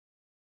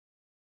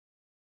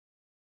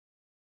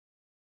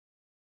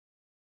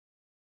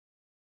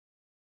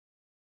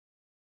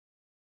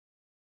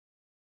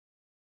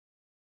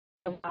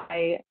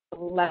July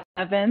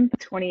 11th,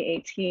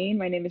 2018.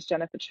 My name is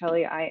Jennifer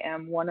Celli. I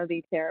am one of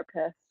the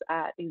therapists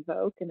at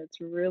Evoke, and it's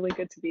really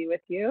good to be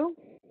with you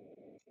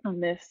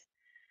on this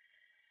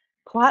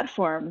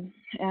platform.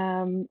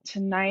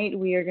 Tonight,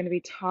 we are going to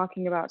be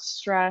talking about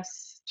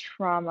stress,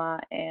 trauma,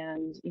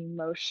 and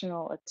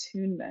emotional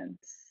attunement.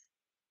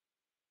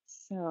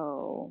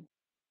 So,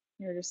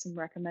 here are just some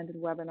recommended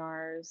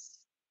webinars.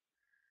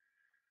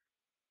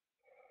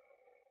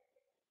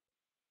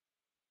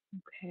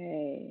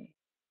 Okay.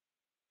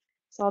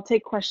 So, I'll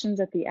take questions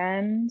at the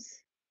end,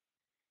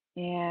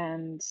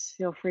 and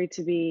feel free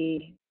to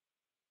be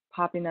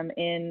popping them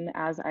in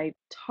as I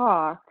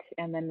talk,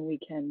 and then we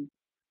can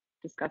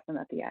discuss them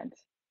at the end.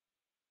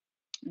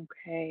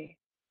 Okay.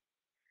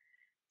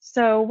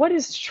 So, what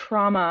is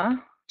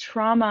trauma?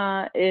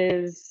 Trauma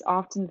is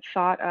often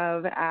thought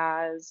of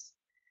as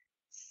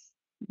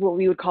what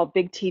we would call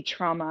big T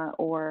trauma,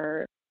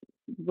 or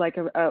like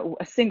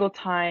a single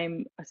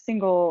time, a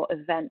single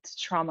event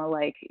trauma,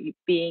 like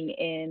being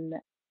in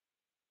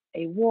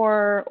a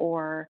war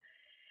or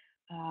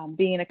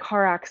being in a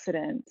car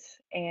accident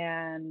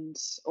and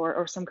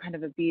or some kind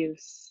of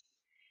abuse.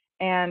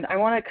 And I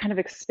want to kind of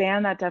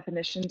expand that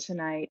definition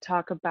tonight,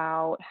 talk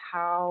about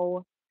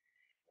how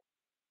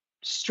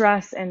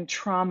stress and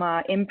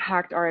trauma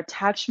impact our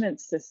attachment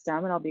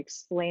system, and I'll be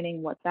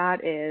explaining what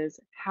that is,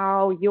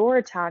 how your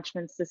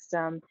attachment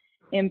system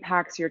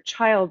impacts your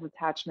child's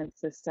attachment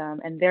system,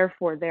 and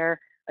therefore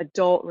their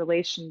adult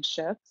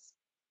relationships,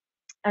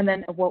 and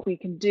then what we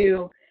can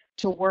do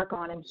to work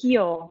on and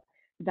heal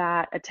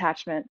that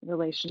attachment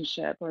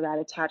relationship or that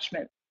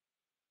attachment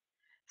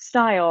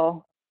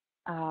style,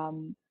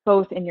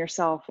 both in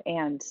yourself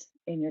and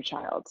in your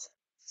child.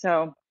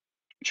 So,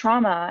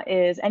 trauma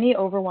is any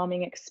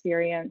overwhelming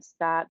experience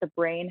that the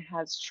brain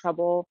has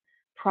trouble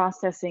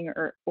processing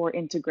or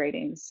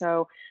integrating.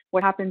 So,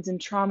 what happens in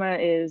trauma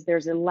is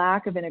there's a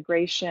lack of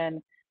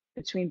integration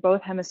between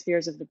both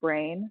hemispheres of the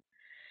brain.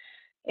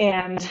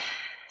 And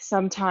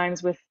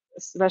sometimes, with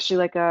especially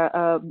like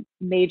a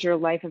major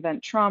life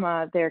event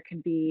trauma, there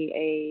can be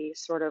a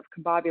sort of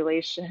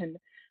combobulation,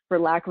 for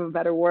lack of a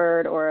better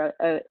word, or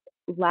a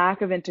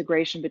lack of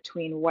integration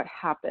between what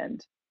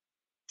happened.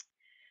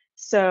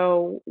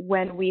 So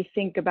when we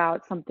think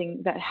about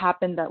something that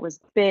happened that was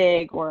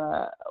big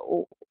or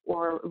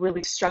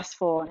really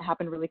stressful and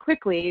happened really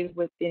quickly,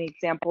 with an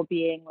example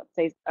being, let's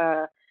say,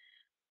 a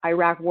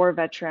Iraq war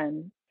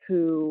veteran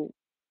who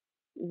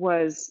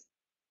was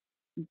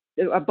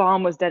a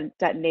bomb was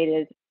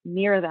detonated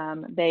near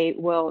them, they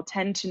will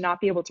tend to not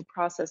be able to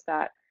process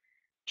that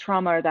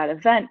trauma or that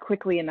event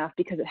quickly enough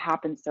because it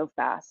happened so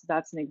fast.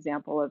 That's an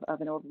example of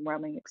an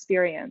overwhelming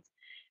experience.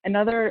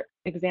 Another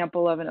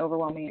example of an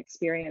overwhelming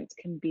experience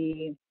can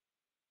be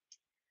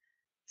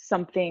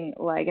something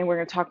like, and we're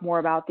going to talk more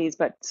about these,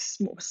 but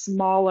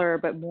smaller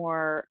but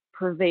more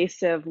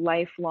pervasive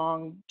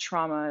lifelong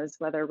traumas,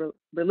 whether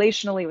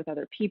relationally with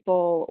other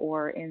people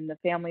or in the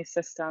family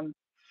system.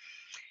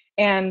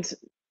 And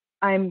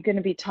I'm going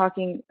to be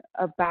talking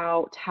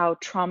about how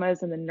trauma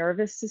is in the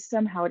nervous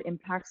system, how it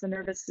impacts the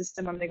nervous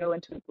system. I'm going to go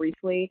into it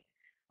briefly,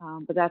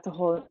 but that's a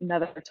whole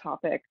another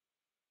topic.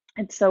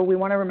 And so we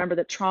want to remember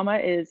that trauma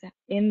is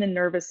in the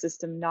nervous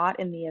system, not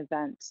in the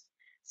event.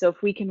 So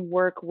if we can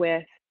work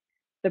with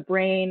the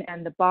brain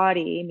and the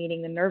body,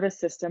 meaning the nervous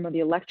system or the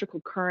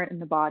electrical current in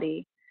the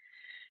body,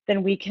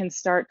 then we can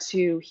start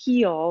to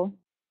heal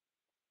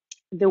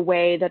the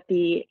way that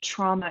the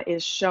trauma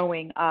is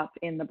showing up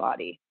in the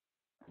body.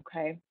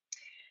 Okay.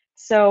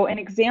 So, an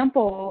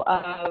example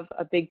of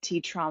a big T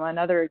trauma,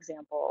 another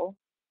example,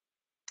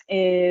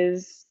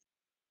 is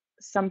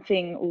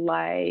something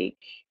like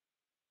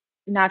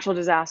natural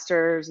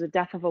disasters, the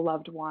death of a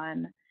loved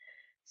one,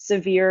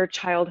 severe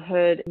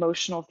childhood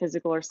emotional,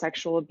 physical, or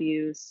sexual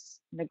abuse,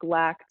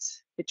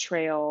 neglect,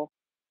 betrayal,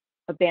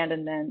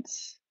 abandonment,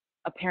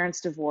 a parent's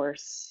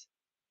divorce,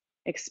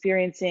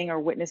 experiencing or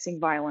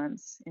witnessing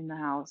violence in the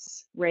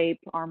house,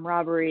 rape, armed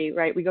robbery,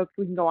 right? We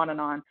can go on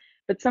and on.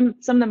 But some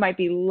that might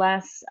be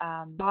less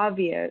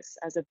obvious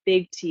as a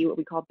big T, what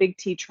we call big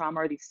T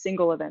trauma, or these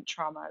single event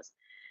traumas,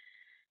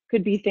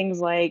 could be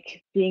things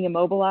like being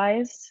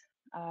immobilized,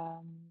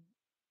 um,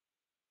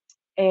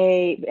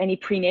 any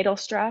prenatal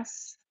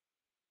stress,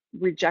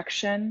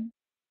 rejection,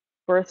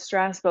 birth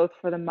stress, both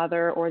for the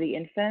mother or the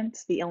infant,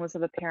 the illness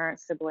of a parent,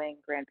 sibling,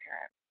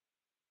 grandparent.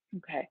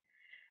 Okay.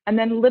 And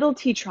then little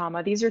T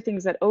trauma, these are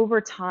things that over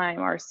time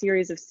are a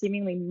series of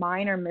seemingly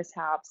minor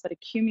mishaps that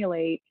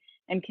accumulate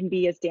and can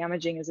be as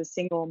damaging as a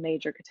single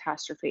major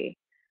catastrophe.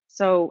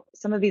 So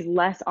some of these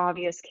less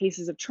obvious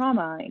cases of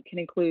trauma can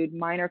include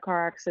minor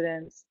car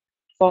accidents,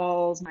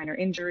 falls, minor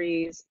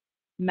injuries,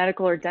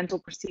 medical or dental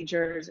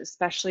procedures,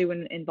 especially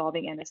when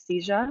involving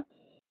anesthesia,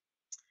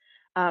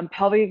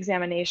 pelvic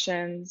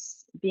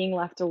examinations, being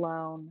left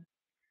alone,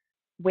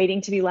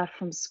 waiting to be left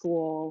from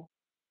school,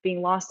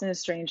 being lost in a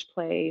strange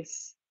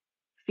place,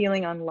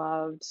 feeling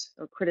unloved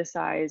or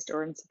criticized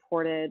or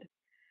unsupported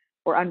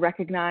or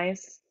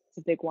unrecognized. It's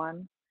a big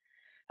one.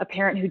 A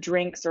parent who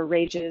drinks or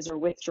rages or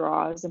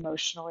withdraws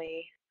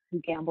emotionally. who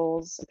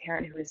gambles, a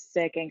parent who is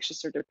sick,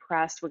 anxious, or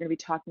depressed. We're going to be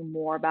talking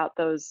more about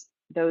those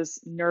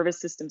nervous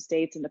system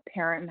states and the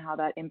parent and how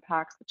that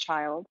impacts the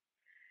child.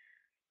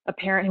 A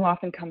parent who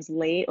often comes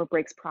late or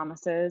breaks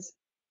promises,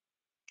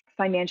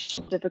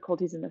 financial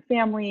difficulties in the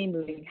family,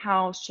 moving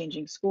house,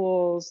 changing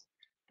schools,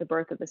 the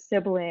birth of a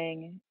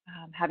sibling,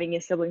 having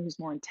a sibling who's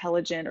more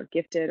intelligent or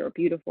gifted or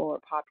beautiful or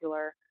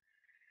popular,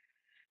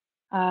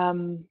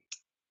 um,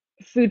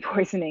 food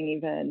poisoning,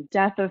 even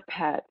death of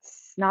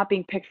pets, not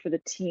being picked for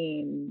the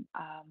team,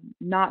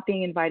 not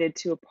being invited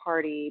to a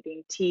party,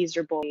 being teased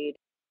or bullied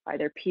by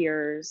their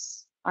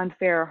peers,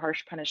 unfair or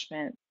harsh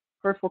punishment,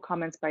 hurtful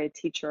comments by a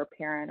teacher or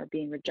parent, or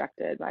being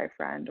rejected by a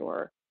friend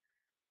or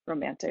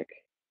romantic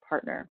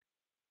partner.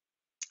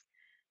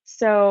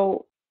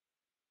 So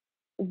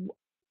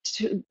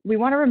we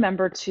want to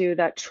remember too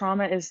that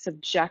trauma is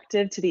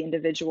subjective to the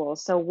individual.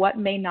 So what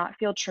may not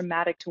feel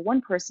traumatic to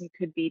one person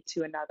could be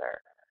to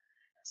another.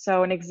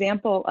 So an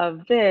example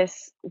of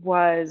this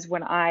was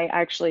when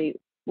I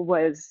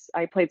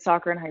played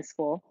soccer in high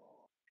school,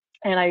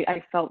 and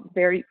I felt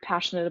very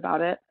passionate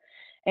about it.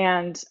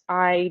 And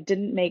I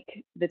didn't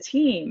make the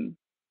team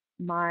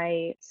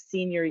my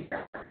senior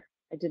year.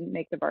 I didn't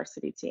make the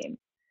varsity team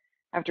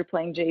after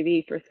playing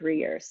JV for 3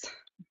 years.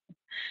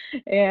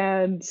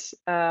 And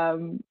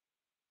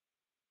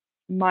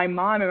my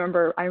mom,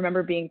 I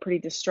remember being pretty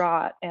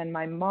distraught, and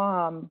my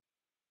mom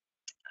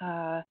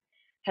uh,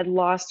 had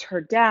lost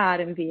her dad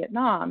in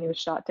Vietnam. He was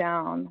shot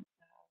down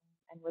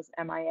and was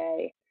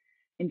MIA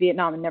in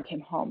Vietnam and never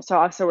came home. So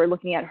also we're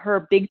looking at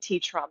her big T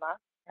trauma,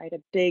 right?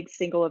 A big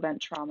single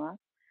event trauma.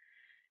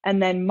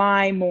 And then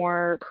my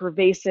more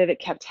pervasive, it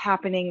kept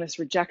happening, this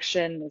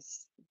rejection,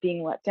 this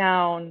being let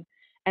down.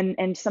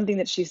 And something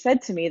that she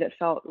said to me that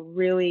felt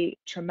really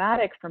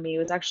traumatic for me,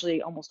 was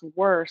actually almost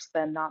worse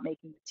than not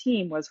making the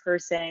team, was her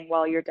saying,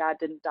 well, your dad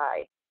didn't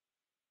die,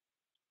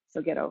 so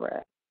get over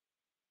it.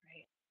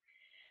 Right?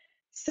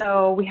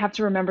 So we have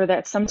to remember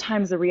that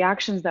sometimes the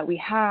reactions that we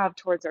have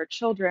towards our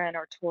children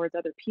or towards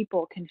other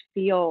people can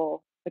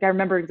feel like, I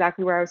remember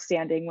exactly where I was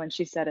standing when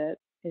she said it.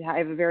 I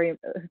have a very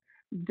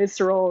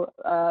visceral,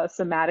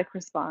 somatic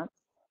response.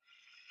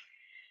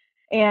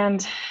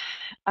 And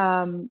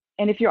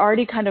if you're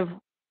already kind of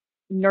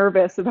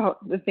nervous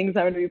about the things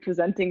I'm going to be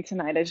presenting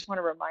tonight, I just want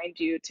to remind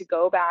you to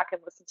go back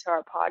and listen to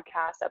our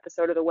podcast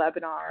episode of the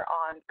webinar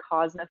on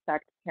cause and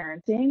effect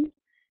parenting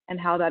and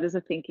how that is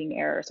a thinking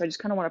error. So I just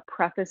kind of want to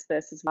preface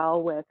this as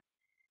well with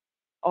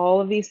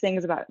all of these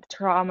things about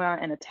trauma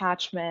and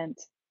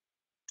attachment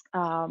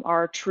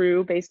are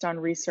true based on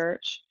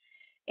research.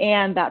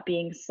 And that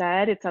being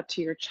said, it's up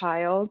to your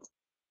child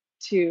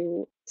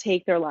to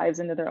take their lives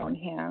into their own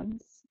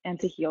hands and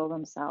to heal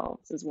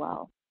themselves as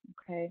well.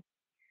 Okay.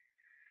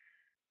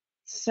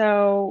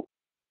 So,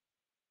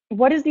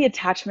 what is the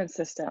attachment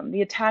system?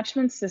 The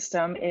attachment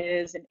system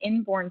is an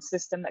inborn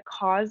system that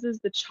causes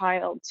the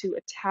child to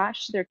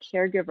attach to their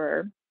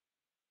caregiver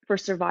for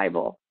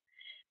survival.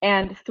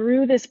 And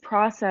through this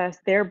process,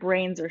 their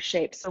brains are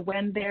shaped. So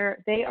when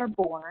they are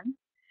born,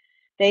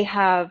 they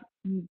have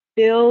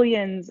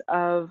billions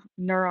of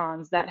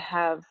neurons that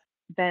have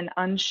been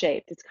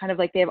unshaped. It's kind of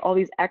like they have all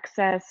these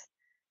excess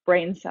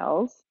brain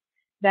cells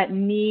that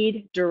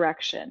need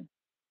direction.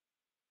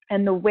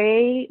 And the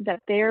way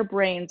that their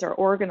brains are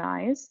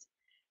organized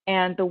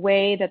and the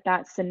way that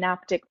that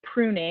synaptic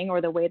pruning, or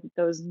the way that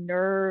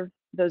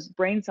those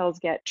brain cells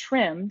get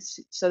trimmed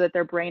so that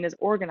their brain is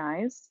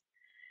organized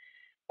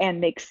and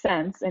makes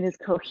sense and is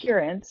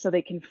coherent so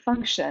they can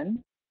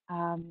function,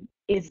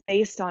 is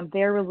based on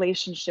their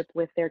relationship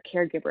with their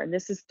caregiver. And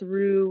this is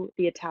through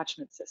the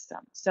attachment system.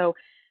 So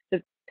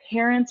the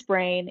parent's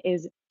brain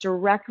is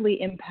directly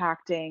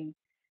impacting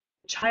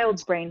the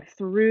child's brain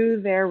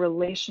through their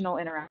relational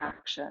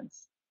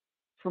interactions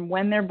from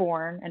when they're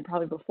born and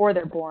probably before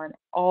they're born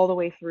all the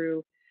way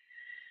through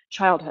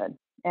childhood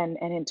and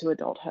into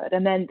adulthood.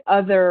 And then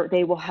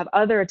they will have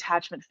other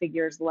attachment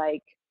figures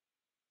like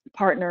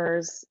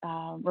partners,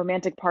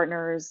 romantic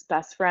partners,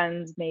 best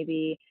friends,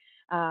 maybe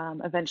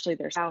eventually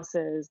their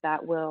spouses,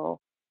 that will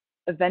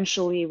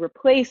eventually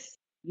replace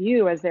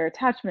you as their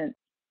attachment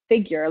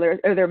figure,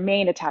 or their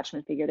main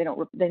attachment figure.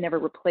 They never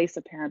replace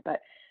a parent,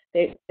 but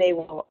they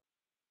will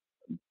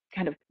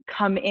kind of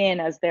come in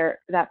as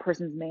that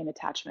person's main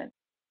attachment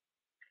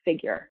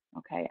figure,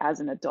 okay, as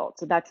an adult.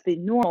 So that's the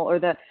normal, or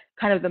the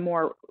kind of the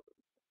more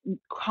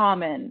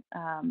common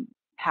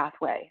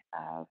pathway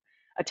of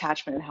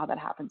attachment and how that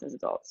happens as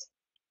adults.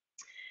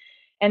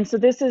 And so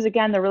this is,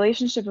 again, the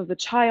relationship of the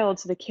child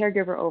to the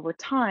caregiver over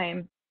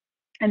time.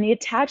 And the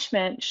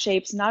attachment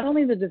shapes not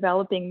only the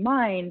developing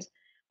mind,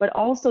 but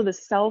also the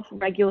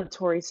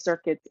self-regulatory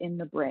circuits in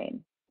the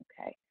brain.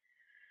 Okay.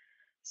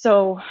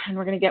 So, and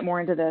we're going to get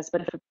more into this,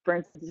 but for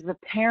instance, if a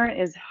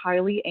parent is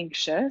highly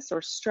anxious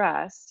or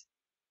stressed,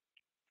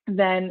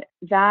 then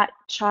the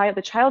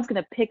child's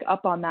going to pick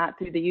up on that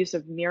through the use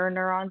of mirror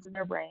neurons in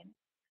their brain,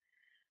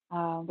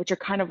 which are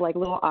kind of like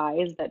little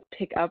eyes that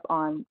pick up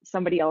on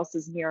somebody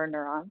else's mirror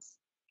neurons,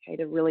 okay,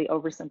 to really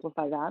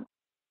oversimplify that.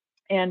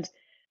 And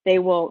they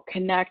will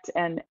connect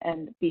and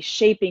be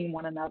shaping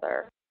one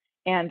another.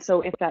 And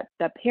so if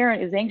that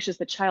parent is anxious,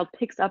 the child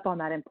picks up on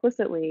that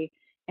implicitly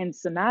and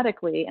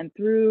somatically and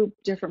through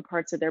different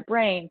parts of their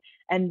brain,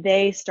 and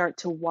they start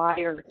to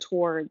wire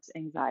towards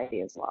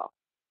anxiety as well,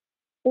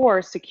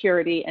 or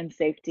security and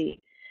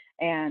safety,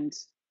 and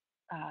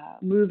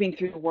moving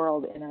through the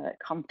world in a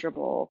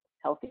comfortable,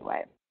 healthy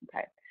way.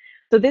 Okay.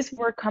 So this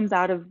work comes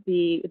out of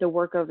the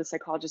work of a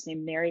psychologist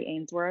named Mary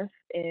Ainsworth.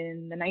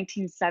 In the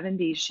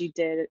 1970s, she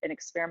did an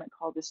experiment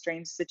called the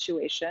strange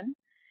situation.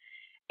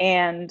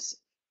 And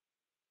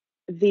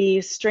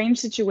the strange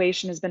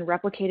situation has been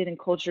replicated in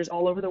cultures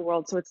all over the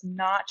world. So it's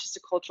not just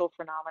a cultural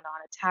phenomenon.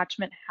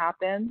 Attachment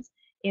happens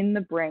in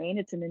the brain.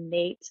 It's an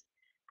innate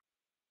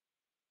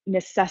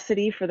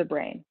necessity for the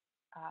brain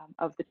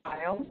of the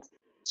child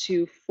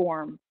to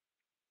form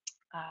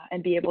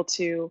and be able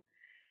to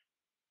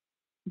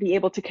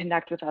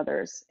connect with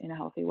others in a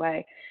healthy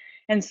way.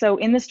 And so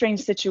in the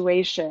strange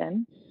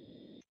situation,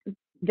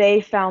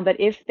 they found that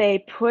if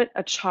they put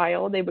a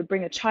child, they would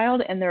bring a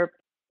child and their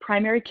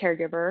primary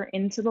caregiver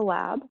into the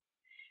lab,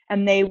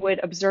 and they would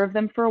observe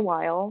them for a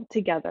while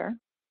together,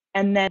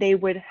 and then they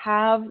would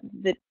have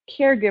the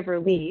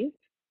caregiver leave.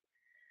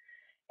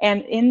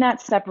 And in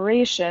that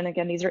separation,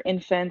 again, these are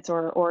infants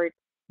or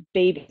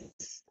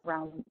babies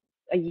around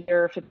a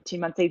year, 15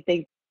 months,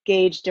 they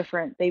gauge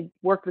different, they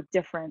work with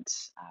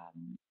different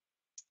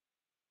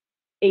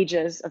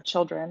ages of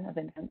children, of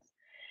infants.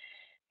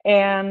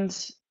 And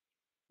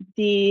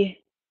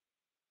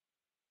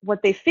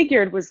what they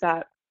figured was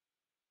that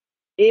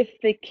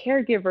if the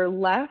caregiver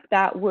left,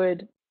 that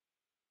would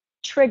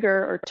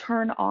trigger or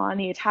turn on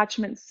the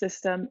attachment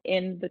system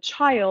in the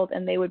child,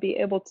 and they would be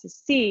able to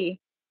see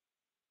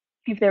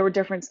if there were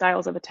different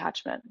styles of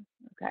attachment.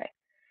 Okay.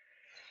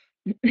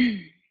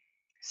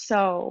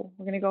 So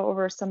we're going to go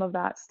over some of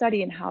that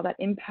study and how that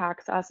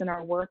impacts us in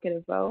our work at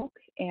Evoke,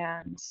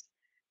 and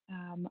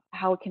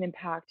how it can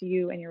impact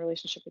you and your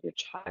relationship with your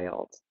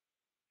child.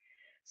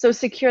 So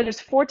secure,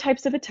 there's 4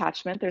 types of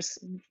attachment.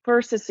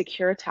 First is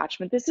secure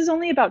attachment. This is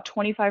only about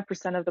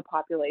 25% of the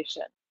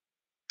population.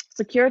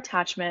 Secure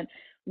attachment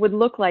would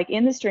look like,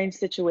 in the strange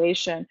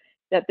situation,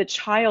 that the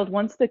child,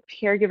 once the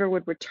caregiver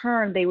would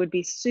return, they would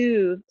be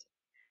soothed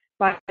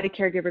by the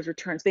caregiver's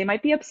return. So they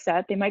might be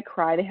upset, they might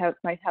cry,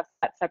 might have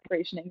that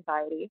separation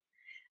anxiety,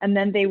 and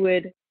then they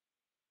would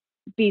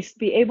be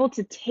able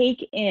to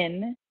take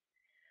in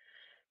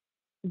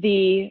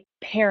the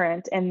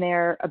parent and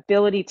their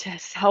ability to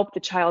help the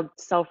child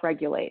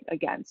self-regulate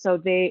again. So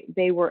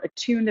they were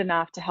attuned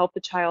enough to help the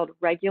child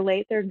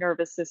regulate their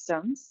nervous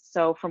systems,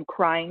 so from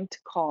crying to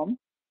calm,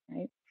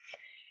 right?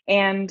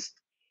 And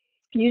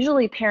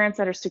usually parents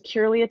that are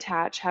securely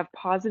attached have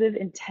positive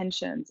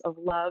intentions of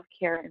love,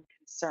 care, and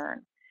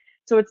concern.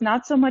 So it's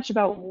not so much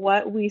about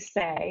what we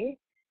say,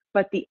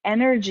 but the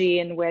energy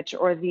in which,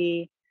 or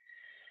the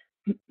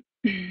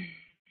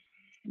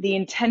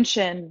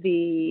intention,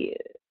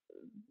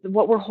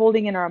 what we're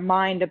holding in our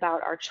mind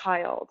about our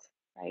child,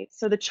 right?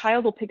 So the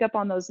child will pick up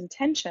on those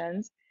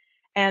intentions,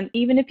 and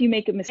even if you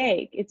make a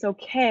mistake, it's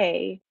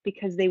okay,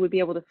 because they would be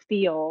able to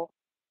feel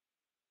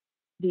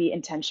the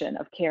intention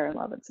of care and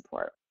love and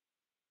support.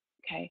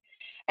 Okay.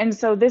 And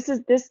so this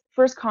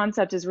first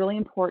concept is really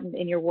important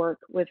in your work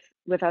with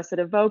us at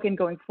Evoke and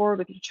going forward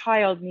with your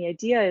child. And the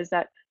idea is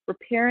that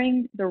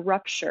repairing the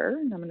rupture,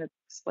 and I'm going to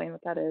explain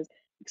what that is.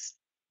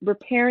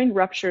 Repairing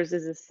ruptures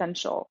is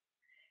essential,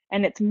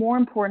 and it's more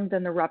important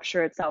than the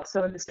rupture itself.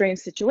 So in the strange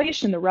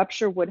situation, the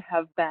rupture would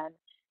have been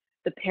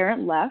the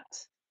parent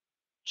left,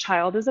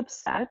 child is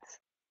upset.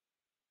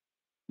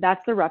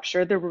 That's the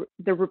rupture.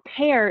 The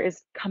repair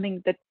is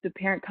the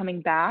parent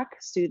coming back,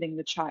 soothing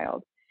the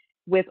child.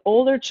 With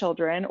older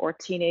children or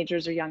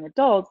teenagers or young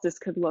adults, this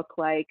could look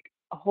like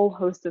a whole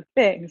host of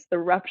things. The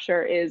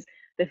rupture is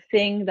the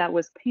thing that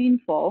was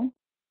painful,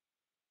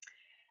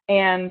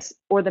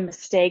 or the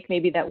mistake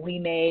maybe that we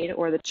made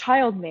or the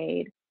child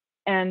made.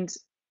 And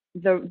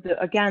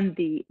again,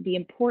 the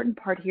important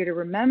part here to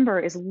remember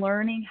is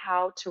learning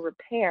how to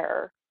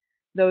repair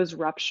those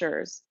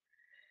ruptures,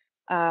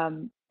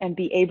 and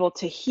be able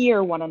to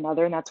hear one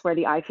another. And that's where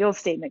the I feel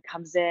statement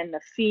comes in, the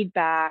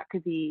feedback,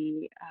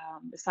 the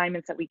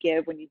assignments that we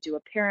give when you do a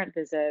parent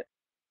visit,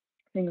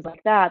 things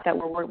like that, that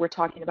we're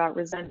talking about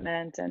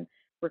resentment and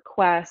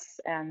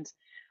requests and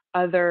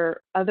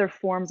other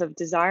forms of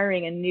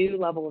desiring a new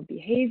level of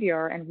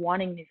behavior and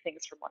wanting new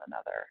things from one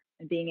another,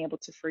 and being able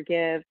to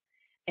forgive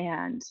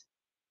and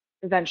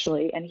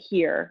eventually and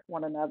hear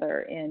one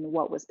another in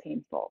what was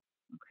painful.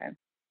 Okay.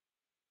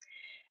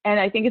 And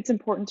I think it's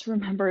important to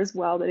remember as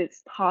well that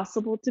it's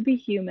possible to be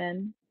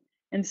human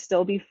and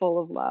still be full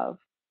of love.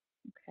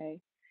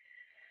 Okay.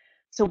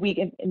 So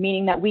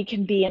meaning that we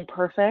can be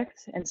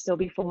imperfect and still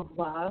be full of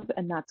love,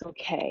 and that's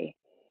okay.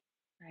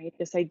 Right?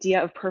 This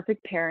idea of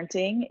perfect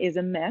parenting is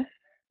a myth.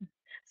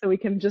 So we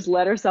can just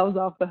let ourselves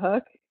off the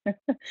hook.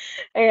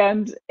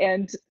 and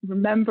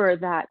remember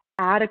that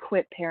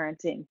adequate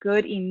parenting,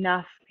 good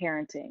enough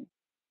parenting,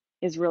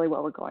 is really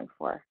what we're going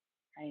for,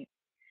 right?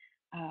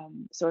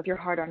 So if you're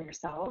hard on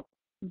yourself,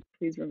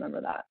 please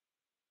remember that.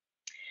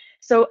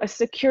 So a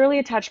securely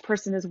attached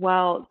person as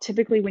well,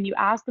 typically when you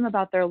ask them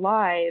about their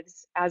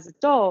lives as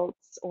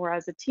adults or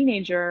as a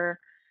teenager,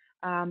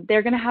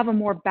 they're going to have a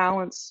more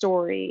balanced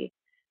story.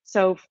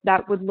 So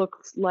that would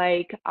look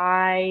like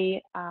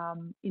I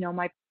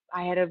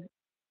had a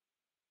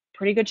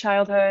pretty good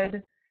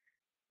childhood.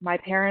 My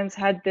parents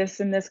had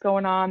this and this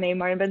going on. They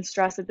might have been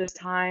stressed at this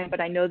time,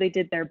 but I know they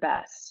did their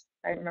best.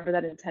 Right? Remember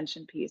that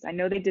intention piece. I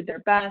know they did their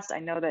best. I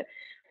know that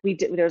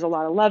there's a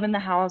lot of love in the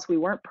house. We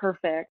weren't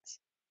perfect,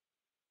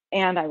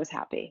 and I was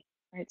happy.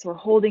 Right? So we're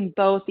holding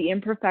both the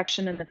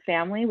imperfection in the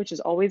family, which is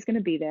always going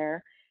to be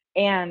there,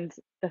 and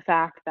the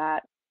fact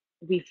that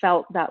we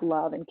felt that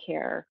love and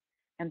care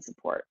and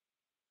support.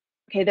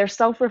 Okay, they're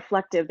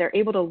self-reflective. They're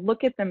able to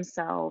look at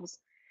themselves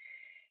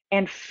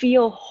and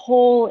feel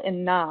whole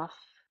enough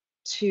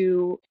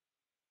to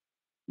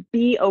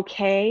be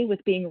okay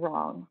with being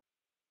wrong,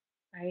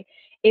 right?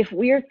 If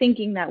we're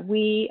thinking that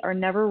we are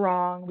never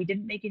wrong, we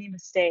didn't make any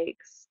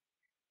mistakes,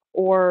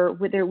 or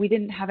we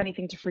didn't have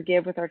anything to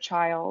forgive with our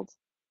child,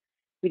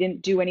 we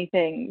didn't do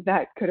anything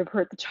that could have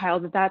hurt the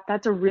child,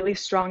 that's a really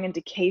strong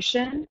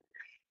indication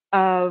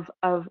of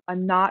a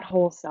not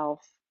whole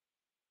self,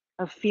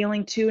 of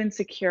feeling too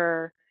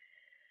insecure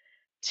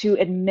to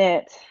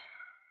admit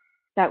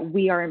that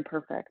we are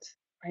imperfect,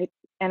 right?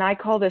 And I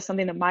call this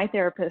something that my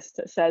therapist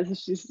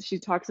says. She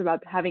talks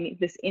about having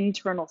this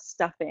internal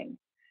stuffing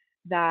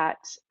that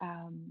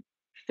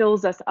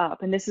fills us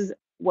up. And this is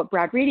what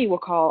Brad Reedy will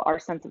call our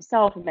sense of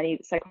self, and many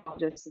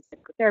psychologists and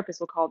psychotherapists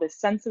will call this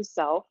sense of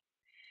self,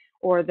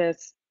 or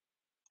this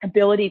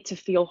ability to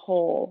feel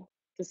whole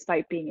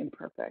despite being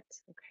imperfect.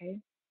 Okay.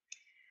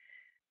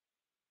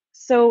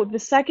 So the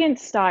second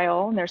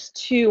style, and there's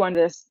two under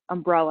this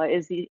umbrella,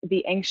 is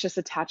the anxious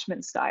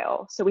attachment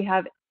style. So we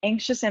have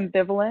anxious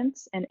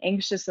ambivalence and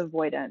anxious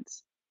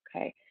avoidance.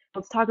 Okay,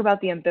 let's talk about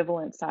the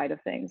ambivalent side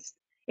of things.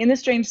 In the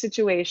strange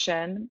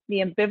situation, the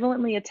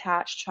ambivalently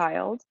attached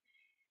child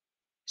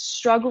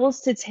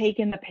struggles to take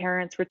in the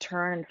parent's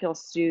return and feel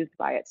soothed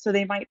by it. So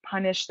they might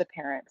punish the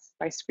parents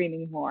by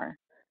screaming more.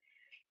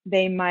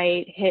 They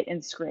might hit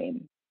and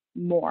scream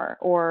more,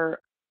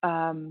 or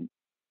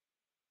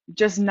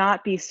just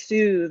not be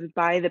soothed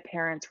by the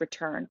parent's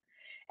return.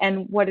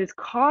 And what is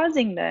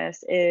causing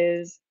this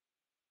is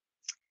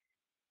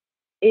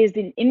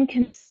an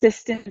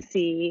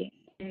inconsistency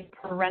in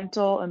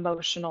parental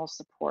emotional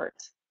support.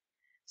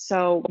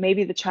 So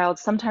maybe the child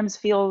sometimes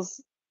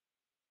feels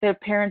their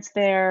parents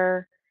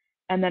there,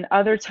 and then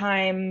other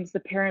times the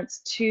parent's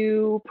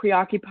too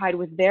preoccupied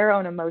with their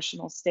own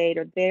emotional state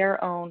or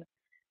their own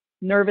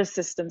nervous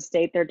system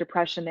state, their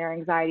depression, their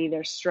anxiety,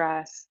 their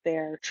stress,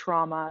 their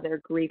trauma, their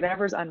grief,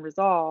 whatever's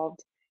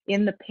unresolved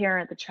in the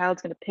parent, the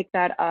child's going to pick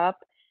that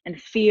up and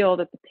feel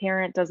that the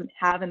parent doesn't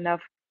have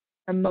enough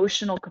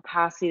emotional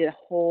capacity to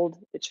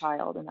hold the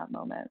child in that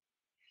moment.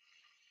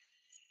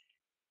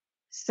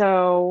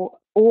 So,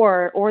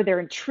 or they're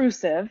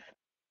intrusive,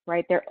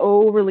 right? They're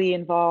overly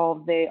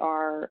involved.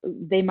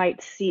 They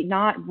might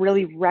not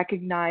really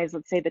recognize,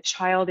 let's say the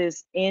child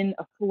is in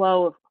a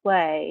flow of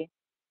play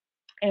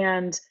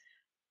and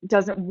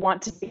doesn't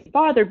want to be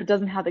bothered, but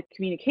doesn't have the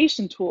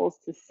communication tools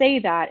to say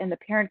that, and the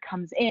parent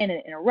comes in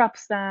and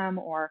interrupts them,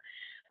 or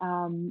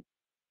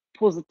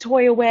pulls a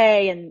toy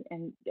away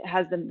and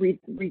has them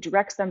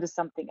redirects them to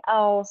something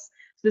else.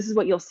 So this is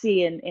what you'll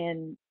see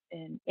in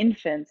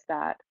infants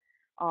that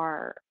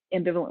are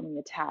ambivalently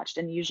attached,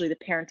 and usually the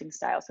parenting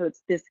style. So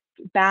it's this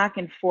back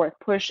and forth,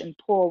 push and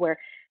pull, where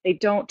they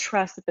don't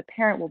trust that the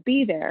parent will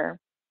be there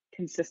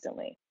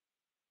consistently,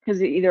 because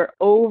they're either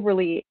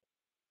overly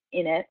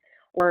in it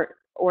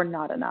or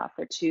not enough,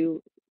 or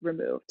too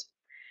removed.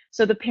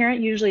 So the parent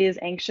usually is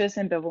anxious,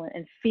 ambivalent,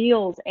 and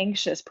feels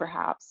anxious,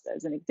 perhaps,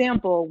 as an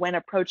example, when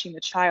approaching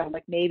the child.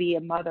 Like maybe a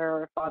mother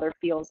or a father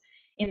feels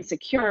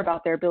insecure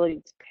about their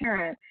ability to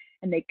parent,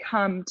 and they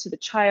come to the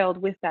child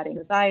with that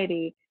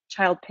anxiety.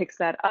 Child picks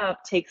that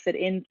up, takes it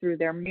in through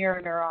their mirror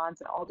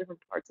neurons and all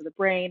different parts of the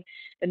brain,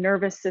 the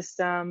nervous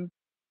system,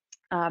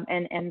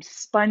 and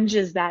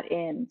sponges that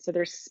in. So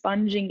they're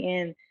sponging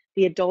in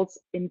the adult's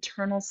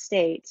internal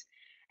state,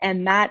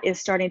 and that is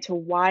starting to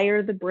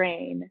wire the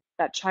brain,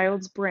 that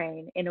child's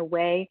brain, in a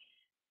way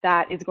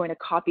that is going to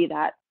copy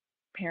that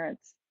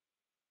parent's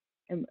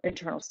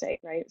internal state,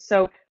 right?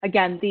 So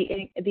again,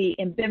 the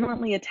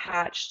ambivalently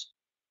attached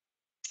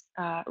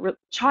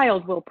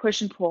child will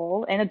push and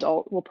pull, and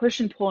adult will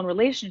push and pull in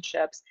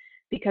relationships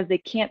because they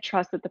can't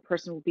trust that the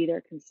person will be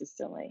there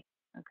consistently.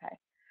 Okay.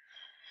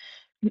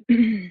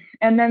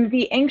 And then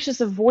the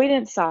anxious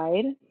avoidant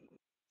side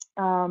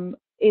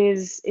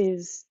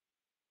is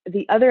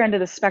the other end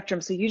of the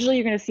spectrum. So usually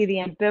you're going to see the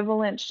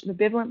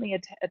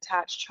ambivalently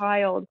attached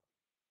child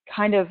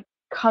kind of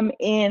come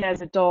in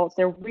as adults.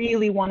 They're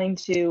really wanting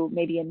to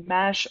maybe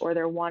enmesh, or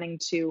they're wanting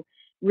to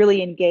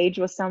really engage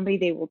with somebody.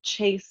 They will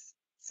chase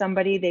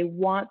somebody. They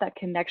want that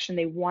connection.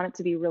 They want it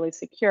to be really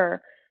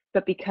secure.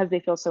 But because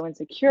they feel so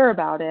insecure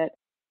about it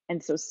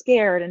and so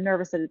scared and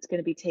nervous that it's going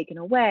to be taken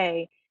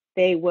away,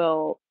 they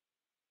will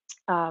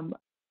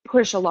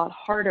push a lot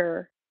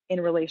harder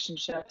in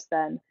relationships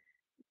than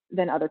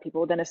than other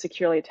people, than a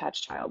securely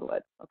attached child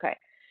would. Okay.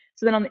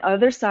 So then on the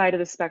other side of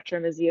the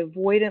spectrum is the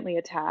avoidantly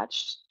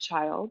attached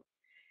child.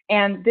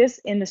 And this,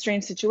 in the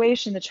strange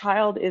situation, the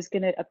child is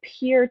going to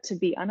appear to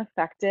be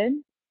unaffected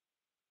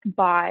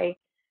by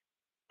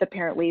the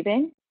parent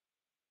leaving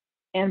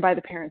and by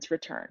the parent's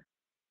return.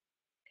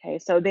 Okay.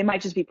 So they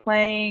might just be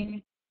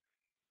playing,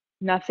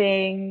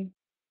 nothing,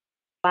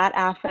 flat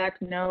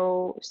affect,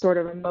 no sort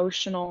of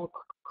emotional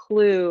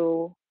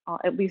clue,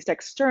 at least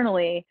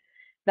externally,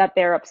 that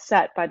they're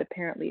upset by the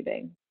parent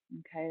leaving.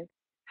 Okay.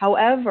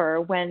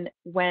 However, when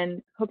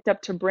hooked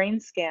up to brain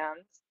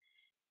scans,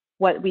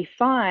 what we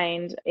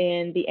find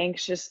in the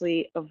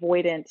anxiously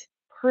avoidant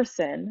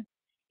person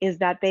is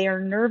that their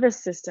nervous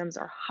systems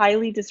are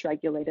highly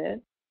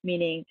dysregulated,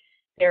 meaning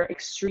they're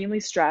extremely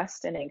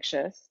stressed and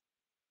anxious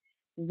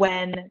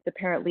when the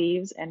parent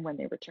leaves and when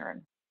they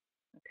return.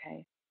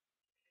 Okay.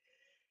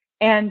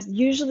 And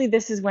usually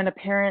this is when a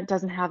parent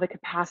doesn't have the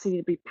capacity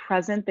to be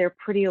present. They're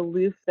pretty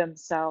aloof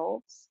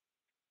themselves.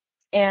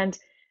 And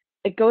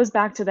it goes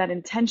back to that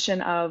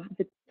intention of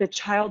the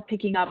child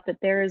picking up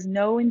that there is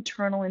no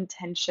internal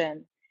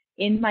intention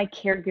in my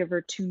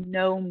caregiver to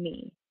know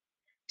me,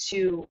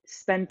 to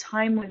spend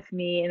time with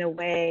me in a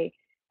way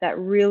that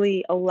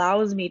really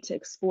allows me to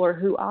explore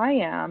who I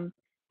am.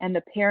 And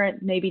the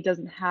parent maybe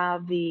doesn't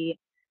have the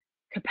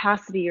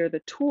capacity or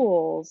the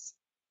tools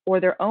or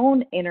their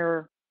own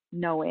inner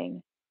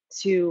knowing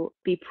to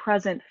be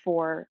present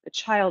for the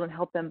child and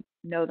help them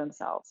know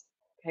themselves.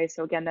 Okay,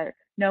 so again, there's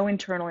no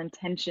internal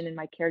intention in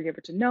my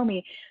caregiver to know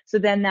me. So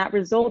then that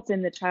results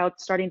in the child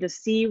starting to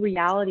see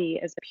reality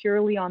as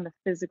purely on the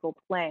physical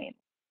plane.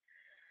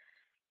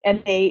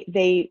 And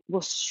they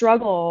will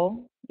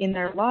struggle in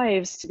their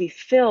lives to be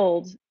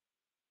filled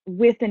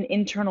with an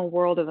internal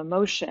world of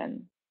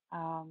emotion.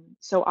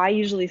 So I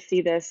usually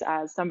see this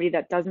as somebody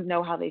that doesn't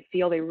know how they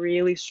feel. They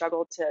really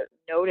struggle to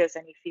notice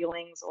any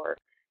feelings or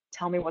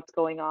tell me what's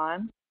going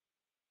on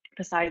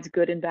besides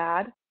good and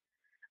bad.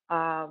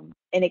 And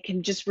it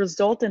can just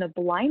result in a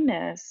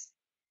blindness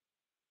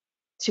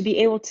to be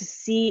able to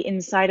see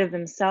inside of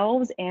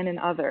themselves and in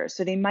others.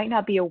 So they might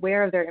not be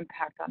aware of their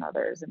impact on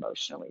others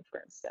emotionally,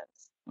 for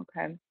instance.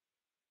 Okay.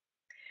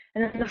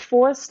 And then the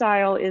fourth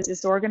style is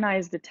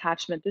disorganized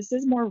attachment. This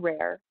is more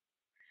rare.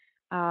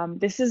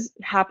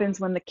 Happens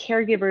when the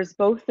caregiver is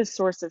both the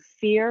source of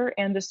fear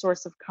and the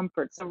source of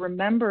comfort. So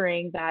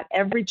remembering that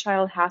every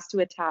child has to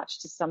attach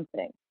to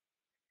something.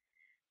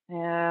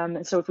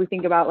 So if we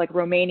think about like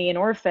Romanian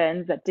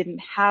orphans that didn't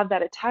have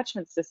that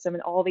attachment system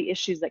and all the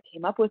issues that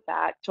came up with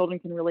that, children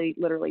can really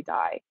literally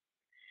die.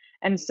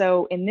 And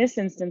so in this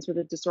instance, with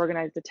a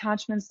disorganized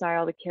attachment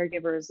style, the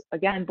caregivers,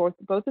 again, both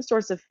the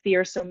source of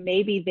fear. So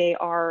maybe they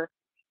are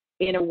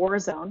in a war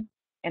zone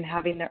and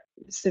having their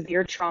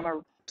severe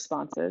trauma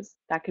responses.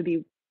 That could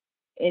be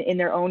in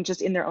their own,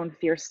 just in their own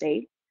fear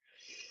state,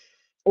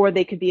 or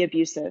they could be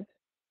abusive,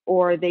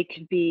 or they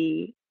could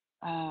be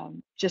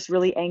just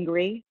really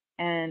angry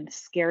and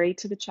scary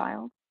to the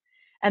child.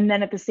 And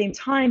then at the same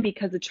time,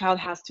 because the child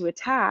has to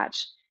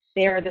attach,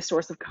 they are the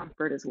source of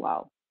comfort as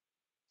well.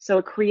 So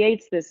it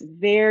creates this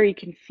very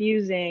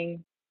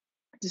confusing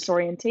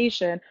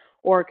disorientation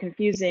or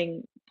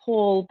confusing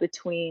pull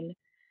between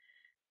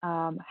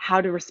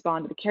how to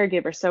respond to the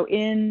caregiver. So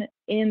in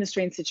the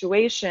strange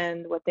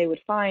situation, what they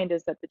would find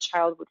is that the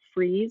child would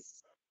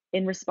freeze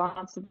in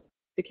response to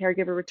the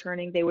caregiver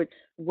returning. They would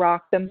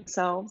rock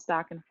themselves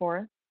back and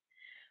forth.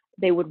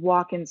 They would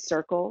walk in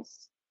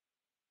circles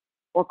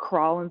or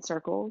crawl in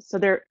circles. So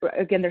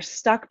they're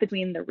stuck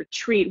between the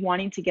retreat,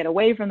 wanting to get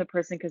away from the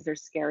person because they're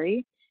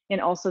scary, and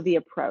also the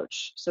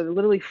approach. So they're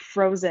literally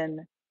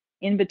frozen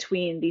in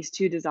between these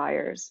two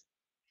desires.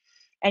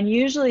 And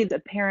usually the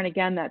parent,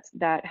 again,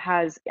 that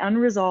has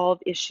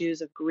unresolved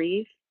issues of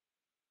grief,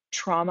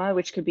 trauma,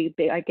 which could be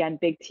big, again,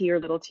 big T or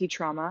little t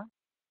trauma,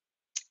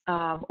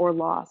 or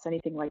loss,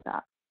 anything like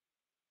that.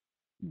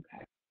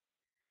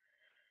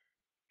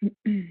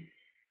 Okay.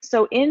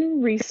 So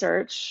in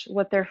research,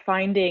 what they're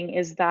finding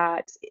is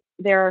that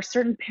there are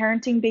certain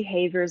parenting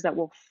behaviors that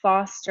will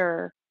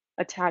foster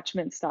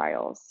attachment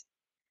styles,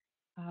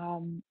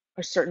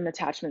 or certain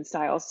attachment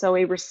styles. So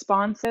a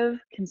responsive,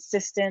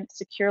 consistent,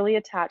 securely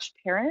attached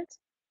parent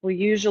will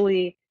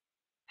usually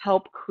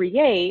help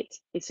create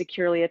a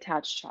securely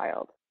attached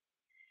child.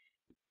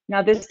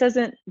 Now, this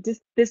doesn't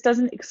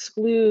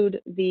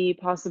exclude the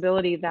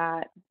possibility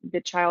that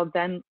the child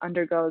then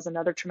undergoes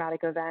another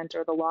traumatic event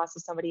or the loss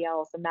of somebody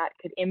else, and that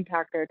could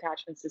impact their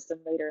attachment system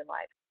later in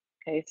life.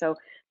 Okay, so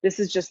this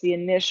is just the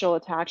initial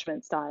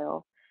attachment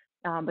style,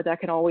 but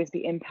that can always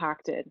be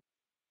impacted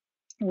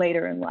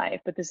later in life.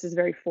 But this is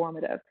very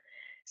formative.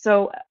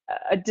 So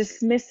a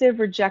dismissive,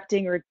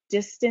 rejecting, or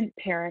distant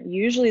parent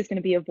usually is going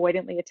to be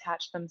avoidantly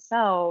attached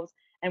themselves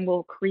and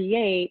will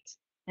create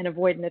an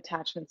avoidant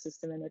attachment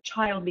system in their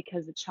child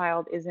because the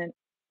child isn't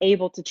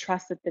able to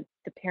trust that the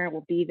parent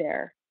will be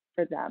there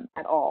for them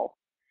at all,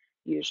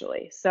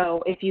 usually.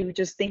 So if you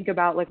just think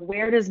about like,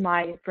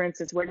 for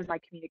instance, where does my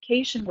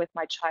communication with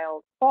my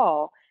child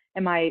fall?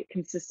 Am I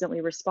consistently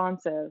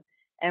responsive?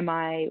 Am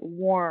I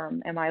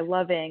warm? Am I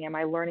loving? Am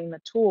I learning the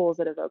tools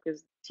that evoke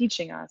is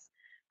teaching us,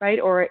 right?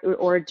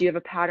 Or do you have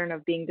a pattern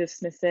of being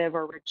dismissive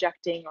or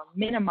rejecting or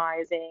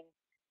minimizing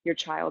your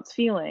child's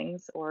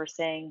feelings, or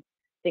saying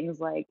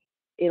things like,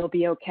 it'll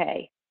be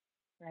okay,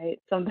 right?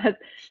 Sometimes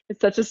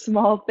it's such a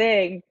small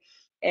thing,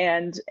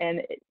 and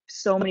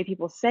so many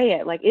people say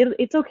it like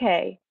it's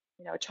okay.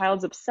 A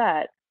child's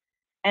upset,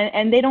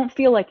 and they don't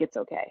feel like it's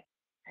okay,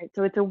 right?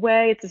 So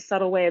it's a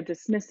subtle way of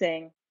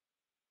dismissing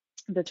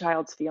the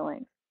child's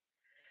feelings.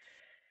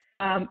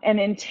 An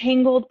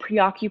entangled,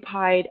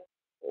 preoccupied,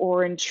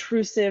 or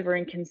intrusive or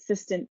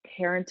inconsistent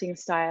parenting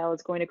style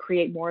is going to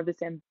create more of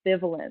this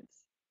ambivalence,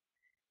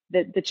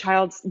 that the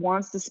child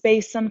wants the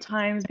space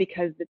sometimes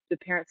because the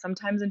parent's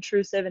sometimes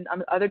intrusive, and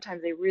other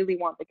times they really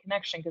want the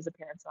connection because the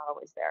parent's not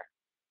always there.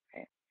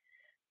 Okay.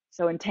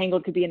 So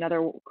entangled could be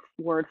another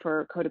word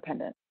for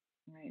codependent,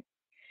 right?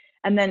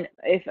 And then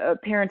if a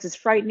parent is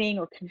frightening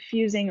or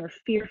confusing or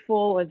fearful,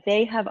 or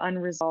they have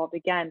unresolved,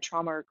 again,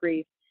 trauma or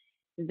grief,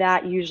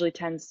 that usually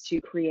tends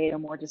to create a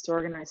more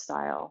disorganized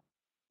style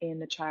in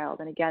the child.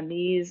 And again,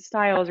 these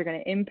styles are going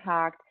to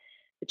impact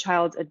the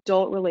child's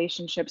adult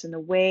relationships and the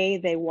way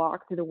they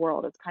walk through the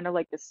world. It's kind of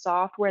like the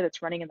software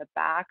that's running in the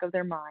back of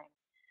their mind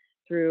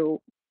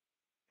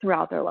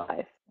throughout their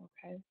life.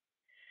 Okay.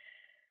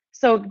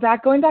 So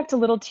going back to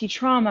little t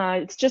trauma,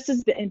 it's just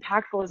as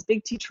impactful as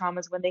big T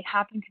traumas when they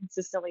happen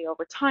consistently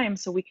over time.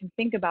 So we can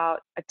think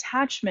about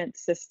attachment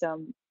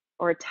system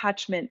or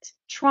attachment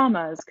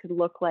traumas could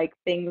look like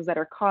things that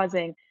are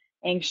causing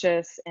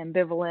anxious,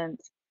 ambivalent,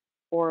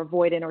 or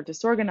avoidant or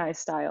disorganized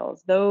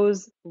styles.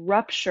 Those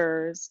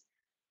ruptures,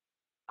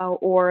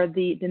 or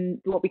the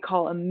what we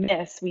call a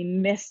miss, we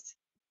missed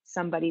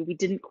somebody, we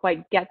didn't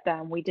quite get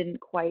them, we didn't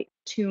quite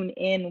tune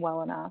in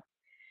well enough,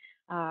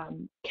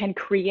 can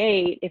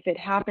create, if it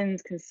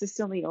happens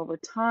consistently over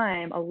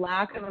time, a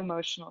lack of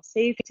emotional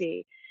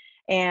safety,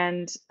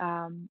 and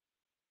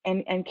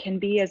and can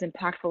be as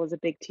impactful as a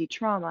big T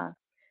trauma.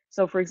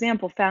 So, for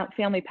example,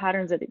 family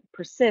patterns that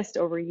persist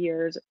over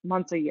years,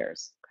 months or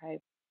years, okay,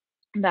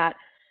 that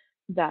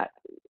that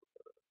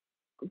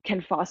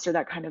can foster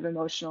that kind of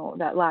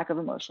that lack of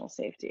emotional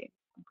safety.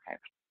 Okay.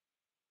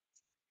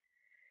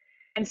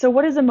 And so,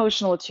 what is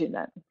emotional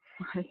attunement?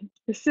 Right?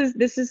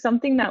 This is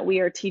something that we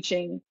are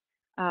teaching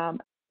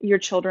your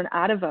children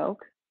at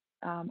Evoke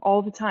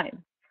all the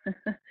time,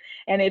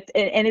 and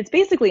it's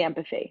basically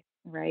empathy,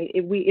 right?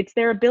 It's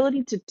their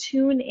ability to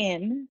tune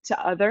in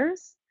to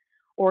others,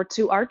 or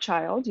to our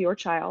child, your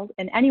child,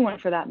 and anyone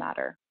for that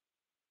matter.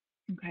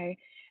 Okay,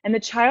 and the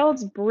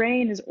child's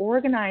brain is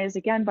organized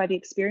again by the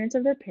experience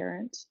of their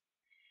parent,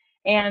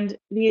 and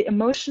the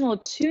emotional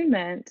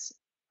attunement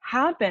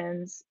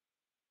happens,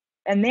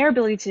 and their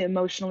ability to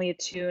emotionally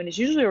attune is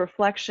usually a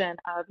reflection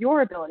of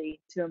your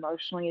ability to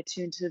emotionally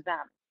attune to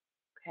them.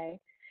 Okay.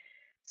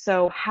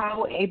 So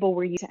how able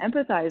were you to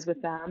empathize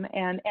with them?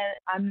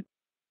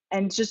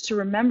 And just to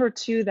remember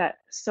too that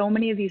so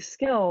many of these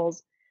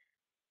skills,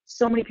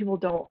 so many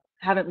people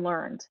haven't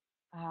learned.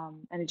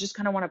 And I just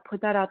kind of want to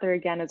put that out there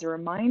again as a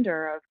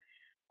reminder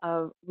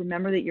of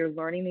remember that you're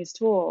learning these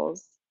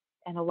tools.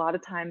 And a lot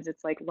of times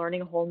it's like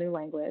learning a whole new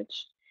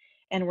language,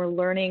 and we're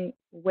learning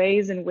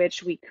ways in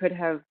which we could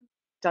have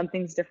done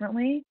things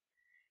differently,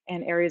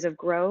 and areas of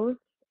growth,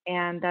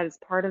 and that is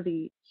part of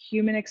the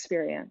human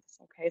experience.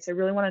 Okay, so I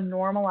really want to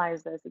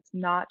normalize this. It's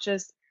not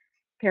just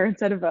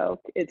parents at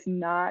Evoke, it's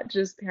not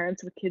just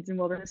parents with kids in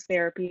wilderness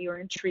therapy or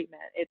in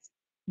treatment. It's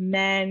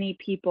many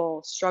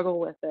people struggle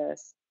with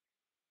this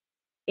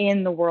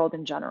in the world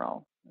in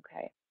general.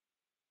 Okay,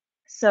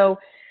 so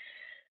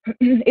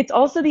it's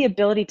also the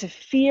ability to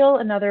feel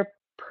another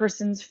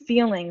person's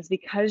feelings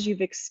because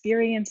you've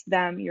experienced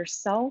them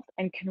yourself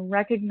and can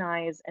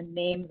recognize and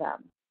name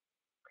them.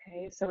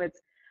 Okay, so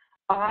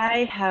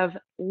I have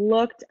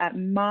looked at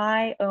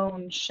my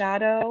own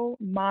shadow,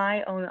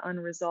 my own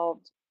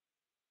unresolved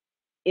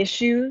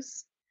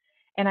issues,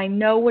 and I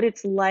know what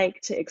it's like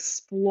to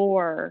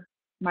explore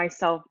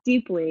myself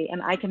deeply,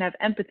 and I can have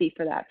empathy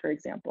for that, for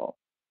example.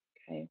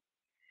 Okay.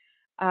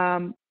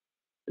 Um,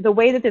 the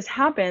way that this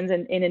happens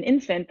in an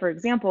infant, for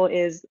example,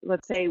 is,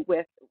 let's say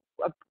with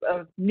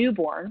a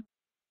newborn,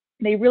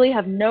 they really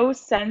have no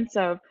sense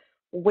of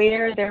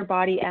where their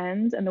body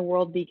ends and the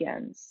world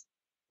begins,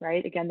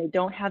 right? Again, they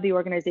don't have the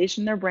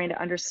organization in their brain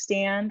to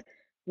understand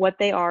what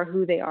they are,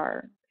 who they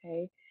are,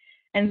 okay?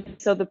 And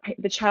so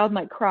the child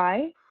might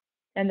cry,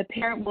 and the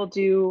parent will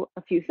do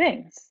a few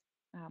things,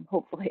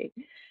 hopefully.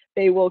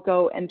 They will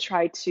go and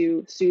try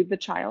to soothe the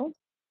child.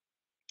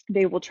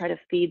 They will try to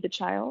feed the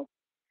child.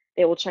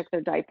 They will check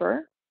their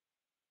diaper.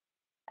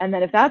 And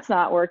then if that's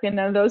not working,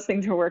 none of those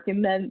things are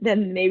working, then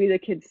maybe the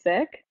kid's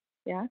sick.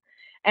 Yeah.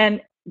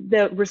 And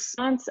the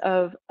response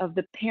of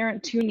the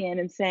parent tuning in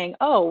and saying,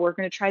 oh, we're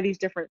going to try these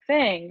different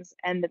things,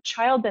 and the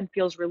child then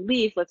feels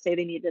relief. Let's say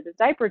they needed a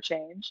diaper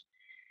change.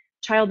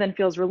 Child then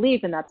feels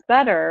relief, and that's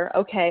better.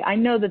 Okay, I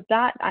know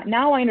that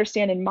now I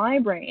understand in my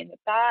brain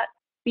that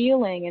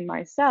feeling in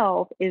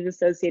myself is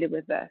associated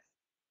with this.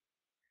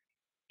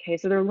 Okay,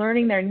 so they're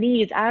learning their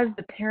needs as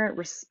the parent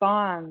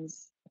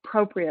responds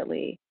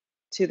appropriately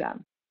to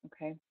them.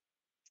 Okay.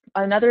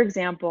 Another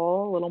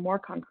example, a little more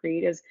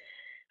concrete, is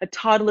a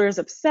toddler is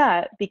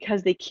upset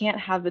because they can't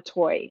have the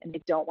toy and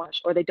they don't want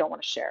to, or they don't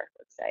want to share,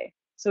 let's say.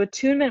 So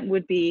attunement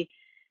would be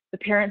the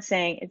parent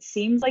saying, it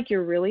seems like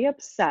you're really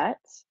upset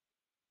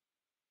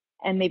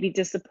and maybe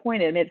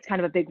disappointed. I mean, it's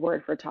kind of a big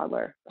word for a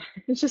toddler.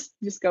 just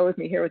go with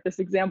me here with this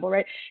example,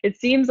 right? It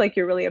seems like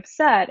you're really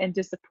upset and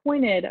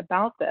disappointed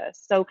about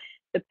this. So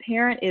the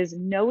parent is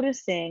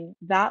noticing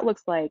that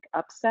looks like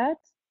upset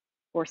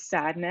or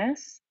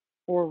sadness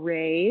or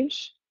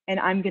rage, and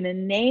I'm going to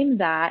name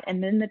that,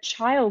 and then the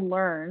child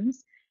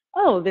learns,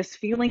 oh, this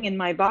feeling in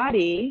my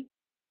body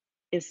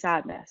is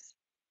sadness.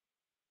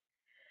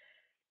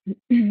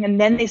 And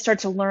then they start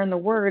to learn the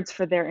words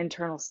for their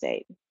internal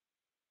state.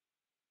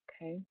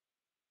 Okay.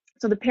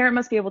 So the parent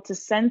must be able to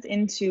sense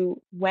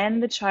into when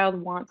the child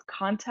wants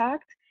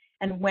contact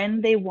and when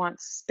they want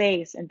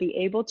space, and be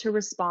able to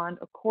respond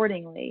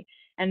accordingly,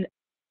 and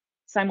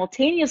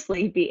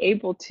simultaneously be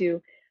able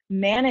to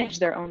manage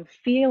their own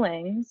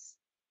feelings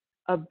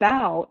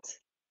about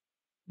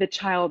the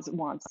child's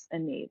wants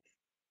and needs,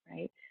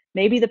 right?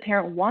 Maybe the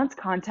parent wants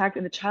contact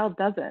and the child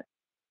doesn't.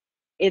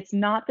 It's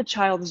not the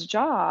child's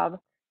job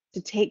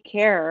to take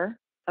care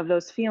of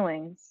those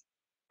feelings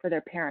for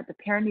their parent. The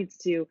parent needs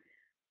to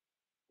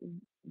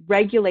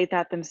regulate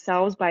that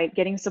themselves by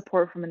getting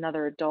support from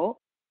another adult,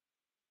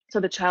 so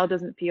the child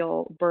doesn't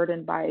feel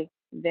burdened by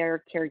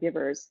their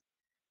caregiver's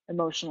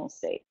emotional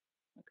state.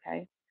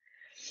 Okay.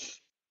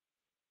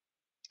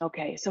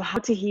 Okay, so how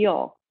to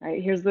heal,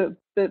 right? Here's the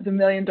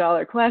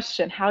million-dollar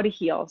question: how to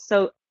heal.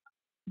 So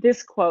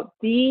this quote,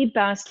 the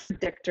best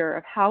predictor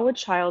of how a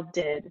child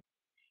did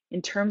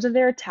in terms of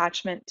their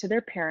attachment to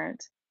their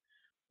parent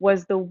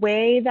was the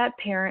way that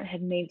parent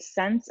had made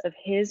sense of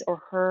his or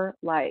her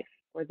life,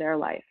 or their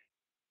life.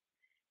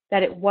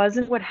 That it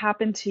wasn't what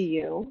happened to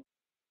you,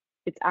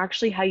 it's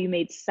actually how you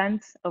made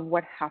sense of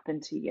what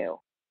happened to you.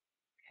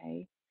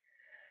 Okay.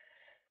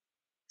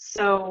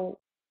 So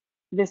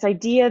this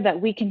idea that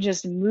we can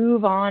just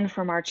move on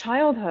from our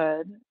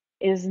childhood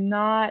is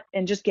not,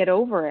 and just get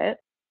over it,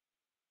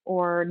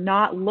 or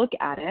not look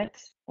at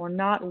it, or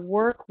not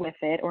work with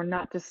it, or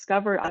not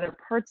discover other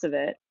parts of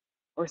it,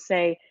 or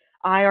say,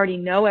 I already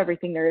know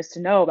everything there is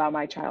to know about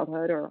my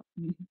childhood or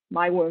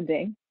my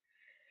wounding,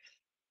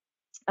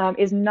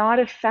 is not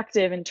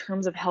effective in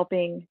terms of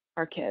helping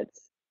our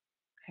kids.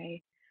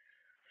 Okay.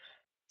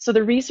 So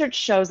the research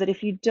shows that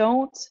if you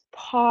don't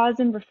pause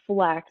and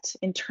reflect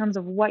in terms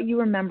of what you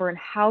remember and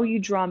how you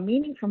draw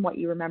meaning from what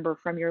you remember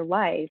from your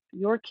life,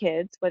 your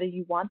kids, whether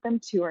you want them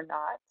to or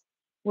not,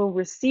 will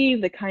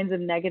receive the kinds of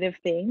negative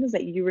things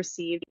that you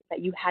received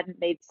that you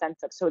hadn't made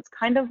sense of. So it's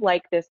kind of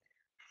like this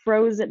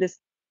frozen, this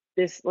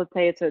let's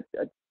say it's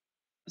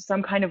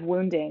some kind of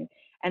wounding,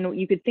 and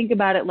you could think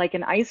about it like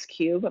an ice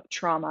cube of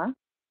trauma,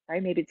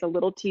 right? Maybe it's a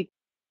little t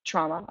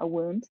trauma, a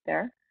wound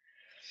there.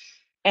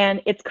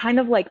 And it's kind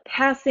of like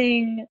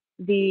passing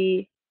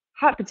the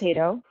hot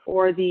potato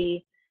or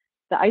the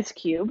ice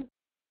cube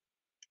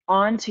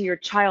onto your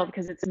child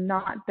because it's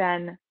not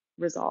been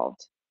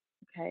resolved.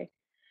 Okay.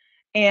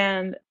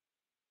 And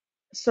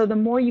so the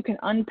more you can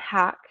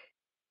unpack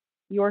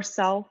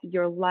yourself,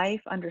 your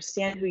life,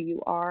 understand who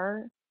you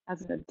are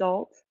as an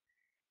adult,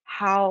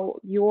 how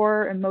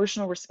your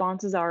emotional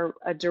responses are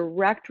a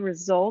direct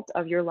result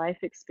of your life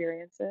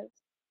experiences,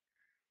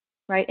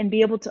 right? And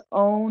be able to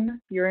own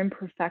your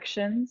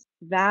imperfections.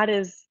 That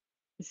is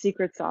the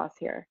secret sauce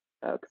here,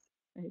 folks.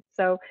 Right?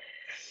 So,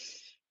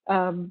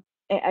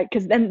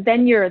 because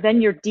then you're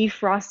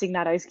defrosting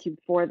that ice cube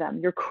for them.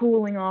 You're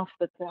cooling off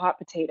the hot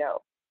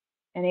potato,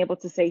 and able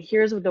to say,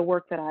 here's the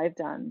work that I've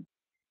done,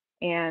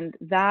 and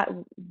that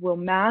will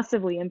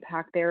massively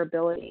impact their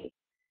ability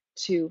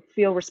to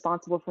feel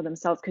responsible for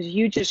themselves, because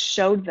you just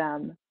showed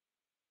them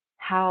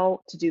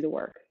how to do the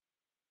work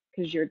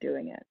because you're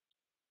doing it,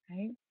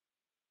 right?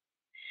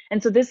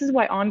 And so this is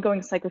why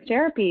ongoing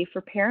psychotherapy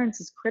for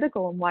parents is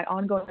critical, and why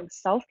ongoing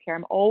self-care.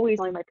 I'm always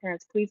telling my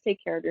parents, please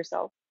take care of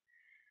yourself.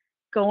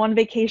 Go on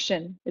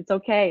vacation. It's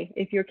okay.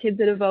 If your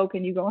kid's at Evoke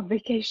and you go on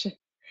vacation,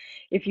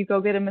 if you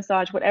go get a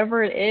massage,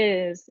 whatever it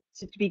is,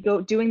 to be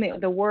doing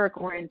the work,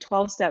 or in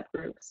 12-step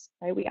groups,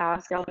 right? We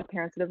ask all the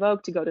parents at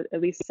Evoke to go to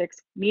at least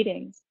 6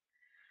 meetings,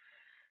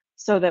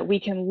 so that we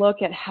can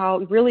look at how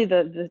really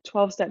the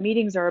 12-step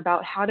meetings are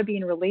about how to be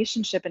in a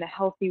relationship in a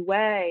healthy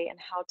way and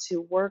how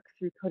to work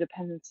through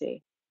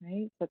codependency,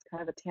 right? That's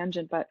kind of a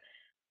tangent, but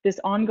this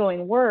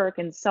ongoing work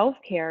and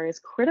self-care is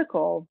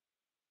critical,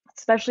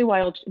 especially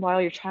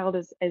while your child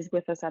is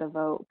with us at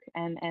Evoke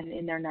and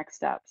in their next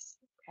steps.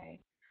 Okay.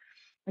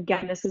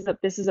 Again, this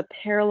is a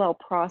parallel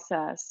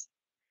process,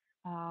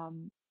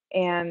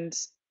 and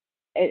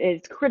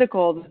it's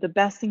critical. The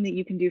best thing that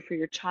you can do for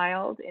your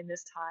child in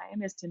this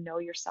time is to know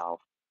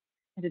yourself,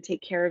 and to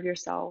take care of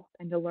yourself,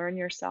 and to learn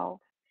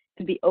yourself,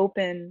 and be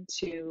open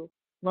to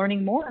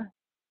learning more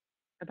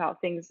about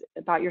things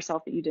about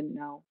yourself that you didn't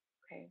know.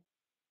 Okay.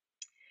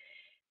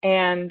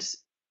 And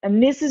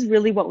this is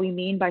really what we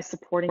mean by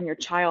supporting your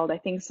child. I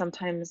think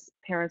sometimes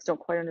parents don't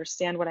quite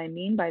understand what I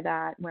mean by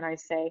that when I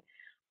say,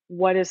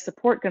 what is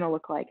support going to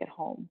look like at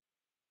home,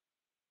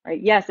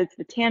 right? Yes, it's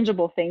the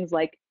tangible things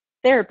like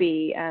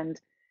therapy and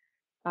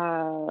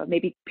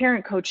maybe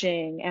parent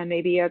coaching and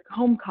maybe a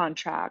home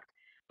contract.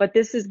 But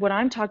this is what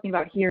I'm talking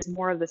about here is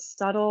more of the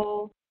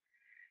subtle,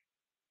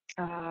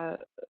 uh,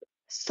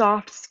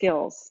 soft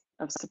skills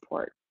of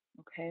support,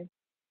 okay,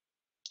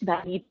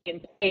 that need to be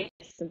in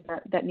place and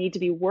that need to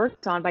be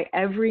worked on by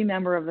every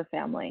member of the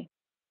family,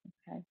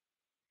 okay?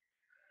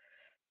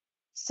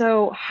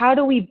 So, how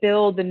do we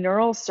build the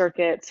neural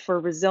circuits for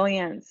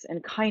resilience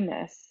and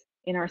kindness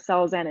in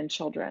ourselves and in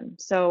children?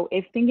 So,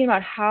 if thinking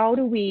about how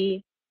do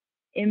we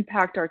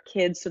impact our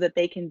kids so that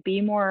they can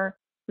be more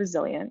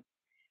resilient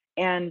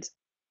and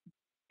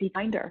be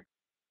kinder,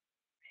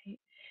 right?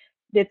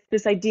 It's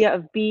this idea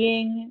of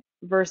being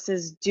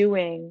versus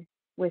doing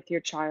with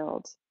your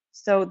child.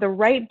 So, the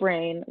right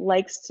brain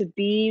likes to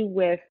be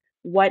with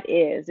what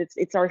is.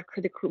 It's our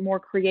the more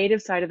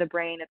creative side of the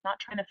brain. It's not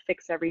trying to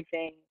fix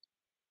everything.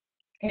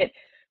 It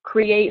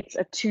creates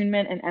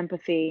attunement and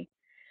empathy.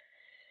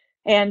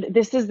 And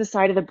this is the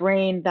side of the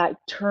brain that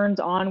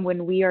turns on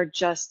when we are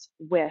just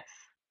with,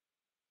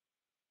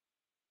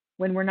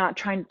 when we're not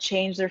trying to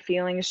change their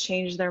feelings,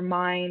 change their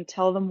mind,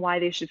 tell them why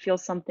they should feel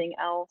something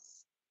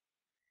else.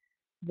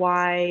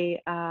 Why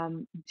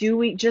do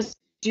we just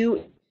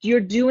do, you're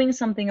doing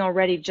something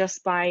already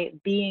just by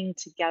being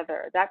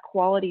together. That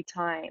quality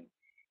time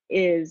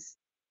is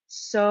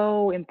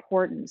so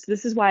important. So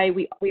this is why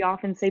we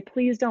often say,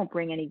 please don't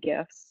bring any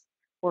gifts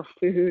or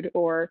food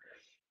or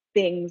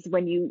things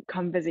when you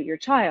come visit your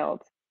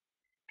child,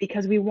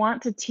 because we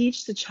want to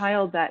teach the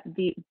child that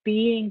the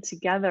being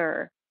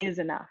together is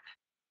enough,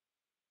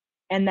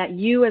 and that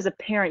you as a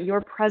parent,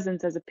 your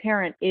presence as a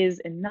parent is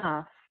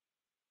enough,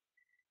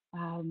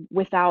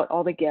 without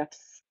all the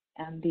gifts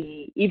and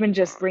the even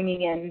just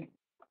bringing in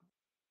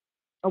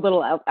a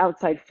little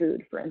outside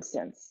food, for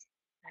instance,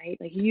 right?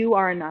 Like you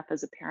are enough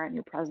as a parent,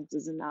 your presence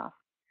is enough,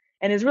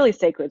 and is really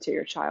sacred to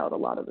your child a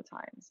lot of the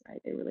times,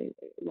 right? They really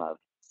love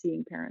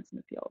seeing parents in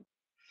the field.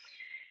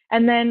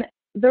 And then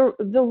the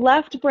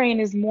left brain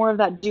is more of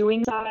that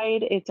doing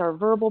side. It's our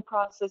verbal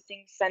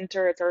processing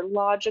center. It's our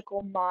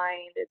logical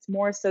mind. It's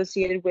more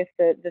associated with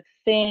the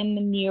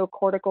thin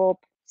neocortical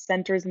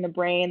centers in the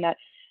brain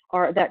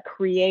that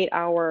create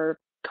our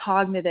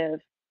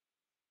cognitive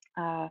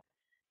uh,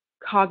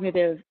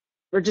 cognitive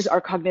or just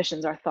our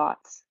cognitions, our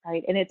thoughts,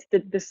 right? And it's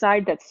the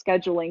side that's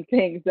scheduling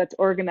things, that's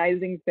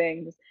organizing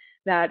things,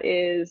 that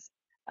is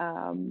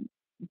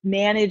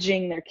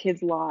managing their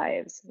kids'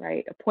 lives,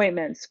 right?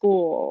 Appointments,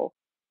 school,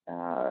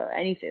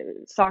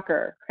 anything,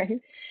 soccer,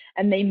 right?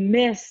 And they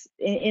miss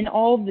in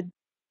all the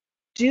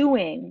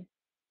doing,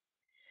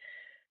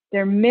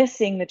 they're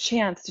missing the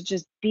chance to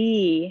just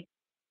be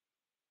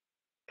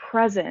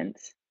present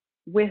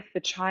with the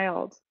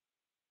child.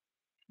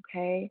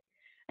 Okay.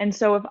 And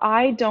so if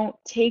I don't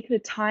take the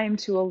time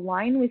to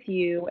align with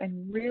you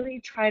and really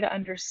try to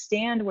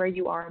understand where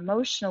you are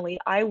emotionally,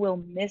 I will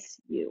miss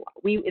you.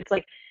 It's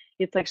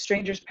like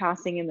strangers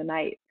passing in the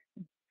night,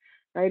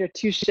 right? Or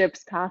two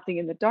ships passing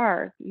in the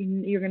dark.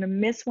 You're going to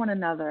miss one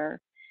another,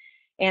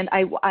 and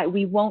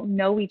we won't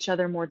know each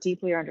other more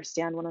deeply or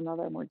understand one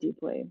another more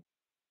deeply.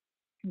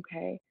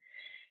 Okay.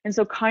 And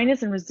so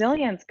kindness and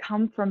resilience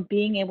come from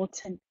being able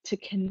to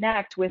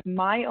connect with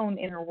my own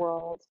inner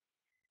world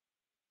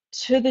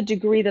to the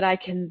degree that I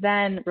can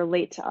then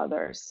relate to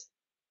others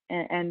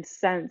and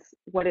sense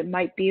what it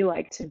might be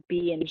like to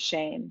be in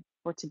shame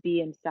or to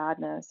be in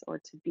sadness or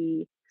to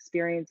be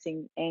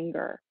experiencing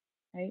anger,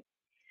 right?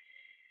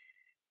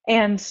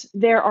 And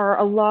there are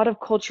a lot of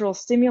cultural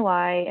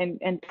stimuli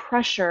and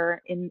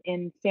pressure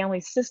in family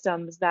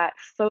systems that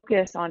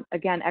focus on,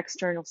 again,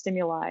 external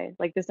stimuli,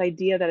 like this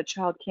idea that a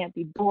child can't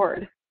be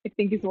bored. I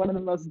think is one of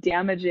the most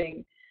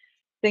damaging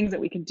things that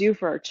we can do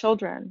for our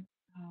children.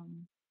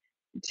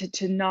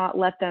 To not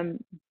let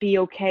them be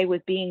okay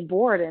with being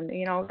bored, and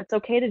it's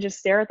okay to just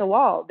stare at the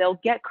wall. They'll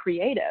get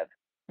creative,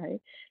 right?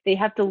 They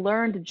have to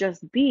learn to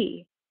just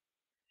be,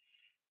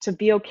 to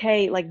be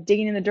okay, like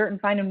digging in the dirt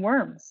and finding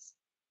worms,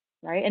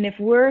 right? And if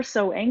we're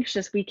so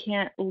anxious we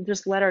can't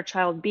just let our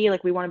child be,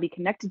 like we want to be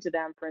connected to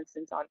them, for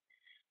instance, on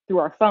through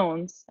our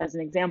phones as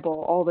an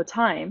example all the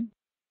time,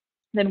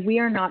 then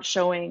we're not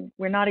showing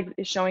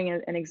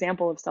an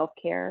example of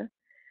self-care.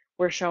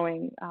 We're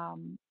showing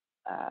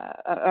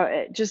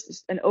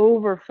just an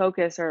over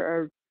focus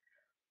or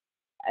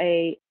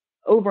a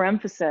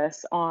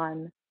overemphasis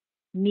on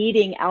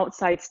needing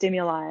outside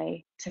stimuli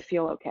to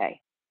feel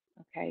okay.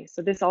 Okay,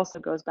 so this also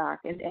goes back,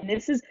 and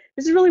this is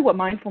really what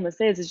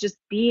mindfulness is just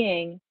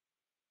being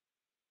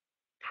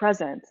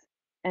present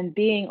and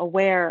being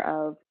aware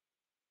of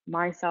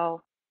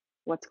myself,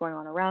 what's going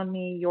on around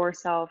me,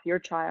 yourself, your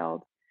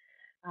child.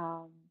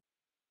 um,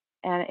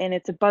 and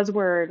it's a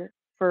buzzword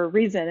for a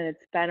reason, and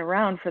it's been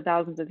around for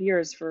thousands of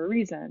years for a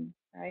reason,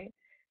 right?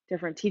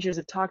 Different teachers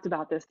have talked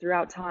about this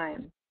throughout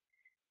time,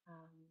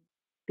 um,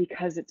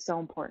 because it's so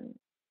important,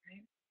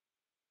 right?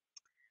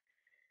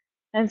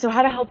 And so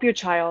how to help your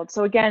child.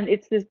 So again,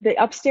 it's the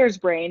upstairs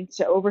brain,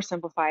 to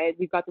oversimplify it.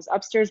 We've got this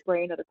upstairs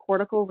brain of the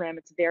cortical rim.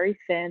 It's very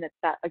thin. It's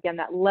that, again,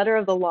 that letter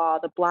of the law,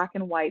 the black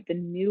and white, the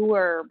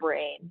newer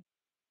brain,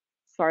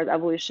 as far as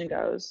evolution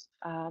goes,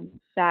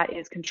 that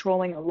is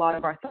controlling a lot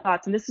of our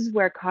thoughts. And this is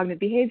where cognitive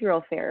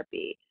behavioral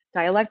therapy,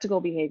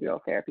 dialectical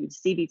behavioral therapy,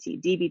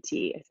 CBT,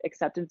 DBT,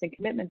 acceptance and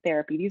commitment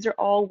therapy, these are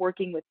all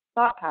working with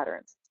thought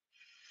patterns.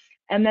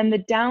 And then the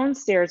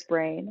downstairs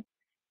brain,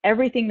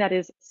 everything that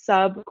is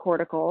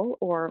subcortical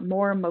or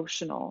more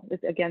emotional.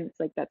 Again, it's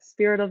like that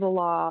spirit of the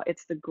law.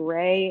 It's the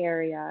gray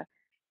area.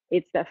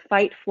 It's the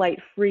fight,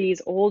 flight,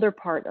 freeze, older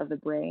part of the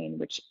brain,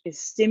 which is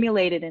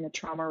stimulated in a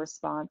trauma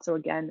response. So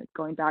again,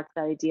 going back to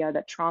that idea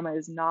that trauma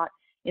is not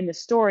in the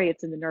story,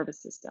 it's in the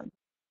nervous system.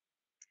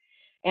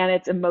 And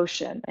it's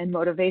emotion and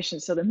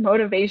motivation. So the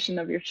motivation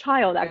of your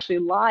child actually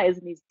lies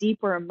in these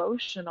deeper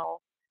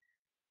emotional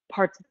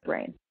parts of the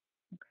brain.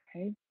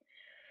 Okay.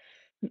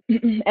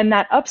 And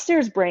that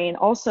upstairs brain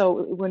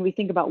also, when we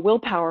think about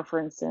willpower, for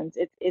instance,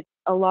 it's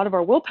a lot of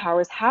our willpower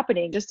is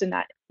happening just in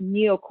that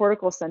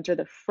neocortical center,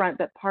 the front,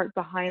 that part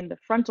behind the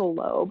frontal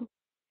lobe.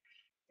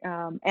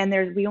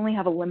 And we only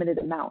have a limited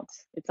amount.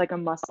 It's like a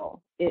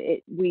muscle.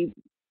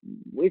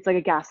 It's like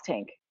a gas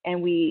tank,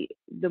 and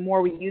the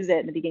more we use it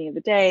in the beginning of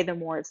the day, the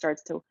more it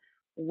starts to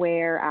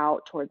wear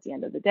out towards the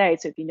end of the day.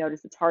 So if you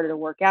notice, it's harder to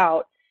work out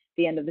at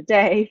the end of the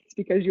day. It's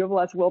because you have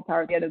less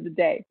willpower at the end of the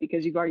day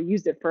because you've already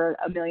used it for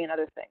a million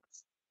other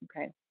things.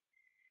 Okay.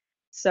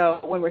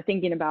 So when we're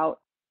thinking about,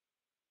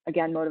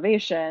 again,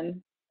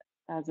 motivation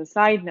as a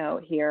side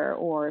note here,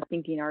 or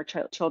thinking our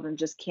children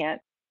just can't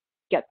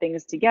get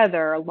things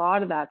together, a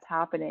lot of that's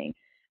happening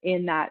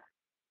in that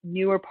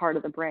newer part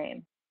of the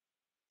brain.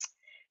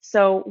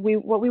 So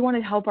what we want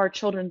to help our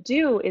children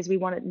do is we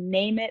want to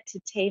name it to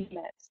tame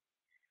it.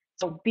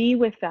 So be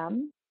with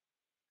them,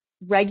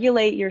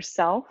 regulate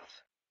yourself,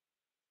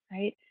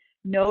 right?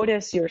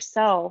 Notice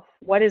yourself.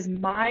 What is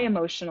my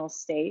emotional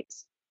state?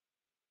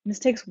 This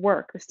takes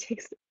work. This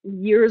takes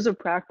years of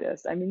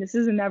practice. I mean, this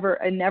is a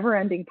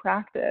never-ending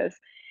practice,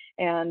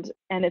 and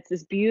it's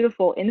this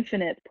beautiful,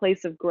 infinite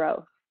place of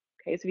growth.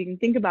 Okay, so you can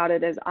think about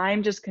it as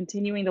I'm just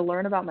continuing to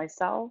learn about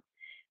myself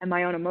and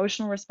my own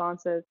emotional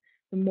responses.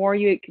 The more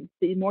you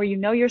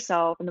know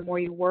yourself, and the more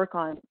you work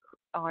on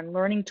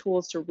learning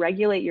tools to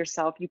regulate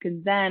yourself, you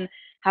can then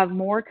have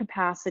more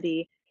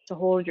capacity to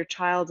hold your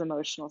child's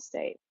emotional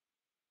state.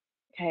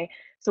 Okay,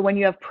 so when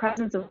you have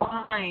presence of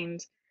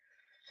mind,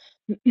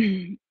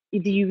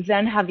 you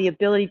then have the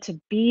ability to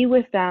be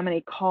with them in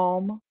a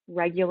calm,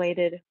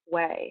 regulated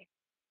way.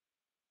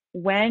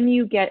 When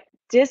you get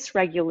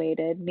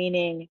dysregulated,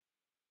 meaning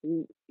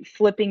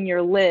flipping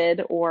your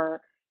lid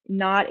or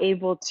not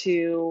able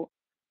to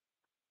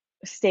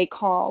stay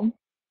calm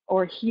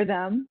or hear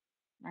them,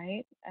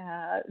 right?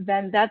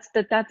 Then that's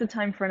a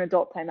time for an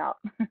adult timeout.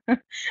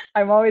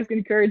 I'm always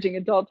encouraging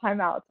adult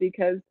timeouts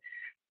because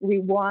we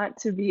want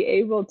to be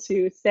able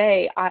to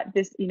say,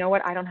 this, you know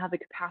what, I don't have the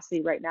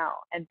capacity right now.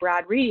 And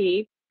Brad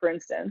Reedy, for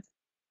instance,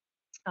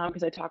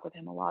 because I talk with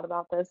him a lot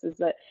about this, is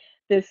that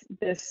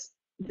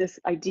this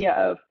idea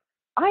of,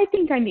 I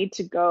think I need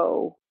to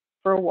go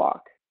for a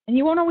walk. And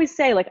you won't always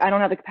say, like, I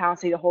don't have the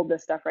capacity to hold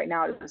this stuff right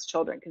now to his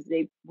children, because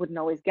they wouldn't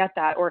always get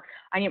that. Or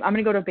I'm going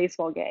to go to a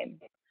baseball game,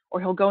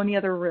 or he'll go in the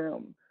other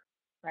room,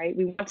 right?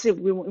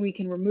 We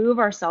can remove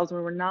ourselves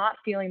when we're not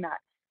feeling that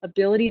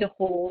ability to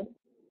hold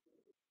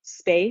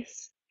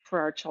space for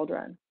our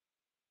children,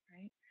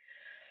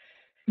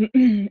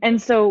 right?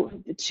 And so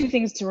the two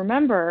things to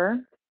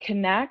remember: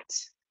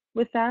 connect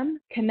with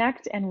them,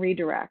 connect and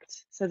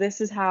redirect. So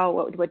this is how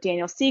what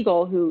Daniel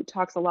Siegel, who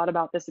talks a lot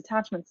about this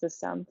attachment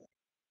system,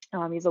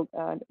 he's a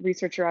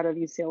researcher out of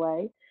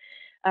UCLA,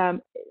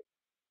 um,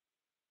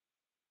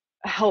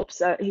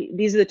 helps,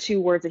 these are the two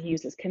words that he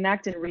uses: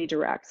 connect and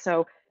redirect.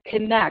 So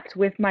connect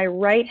with my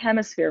right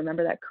hemisphere,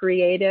 remember that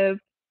creative,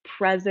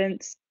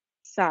 present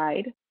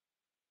side.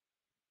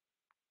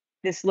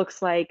 This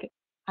looks like,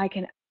 I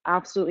can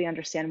absolutely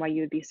understand why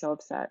you would be so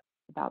upset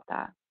about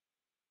that.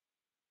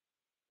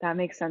 That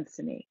makes sense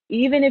to me.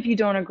 Even if you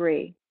don't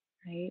agree,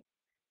 right?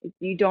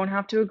 You don't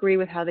have to agree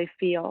with how they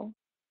feel.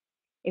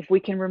 If we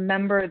can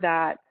remember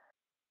that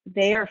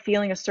they are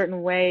feeling a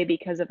certain way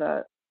because of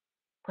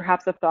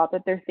perhaps a thought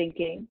that they're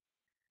thinking,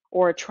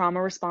 or a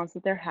trauma response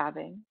that they're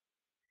having,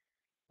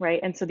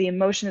 right? And so the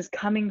emotion is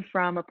coming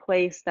from a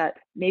place that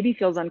maybe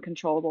feels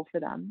uncontrollable for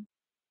them.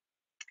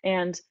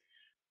 And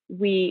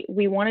we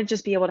want to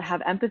just be able to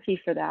have empathy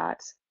for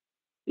that,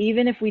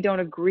 even if we don't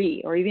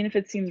agree, or even if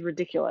it seems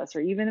ridiculous, or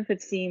even if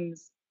it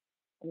seems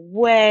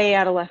way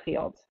out of left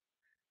field.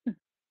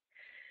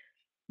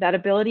 That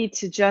ability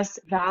to just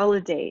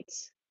validate,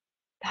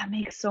 that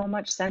makes so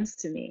much sense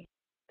to me.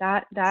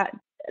 That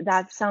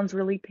sounds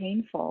really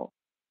painful.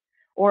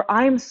 Or,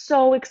 I'm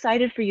so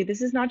excited for you.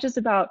 This is not just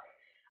about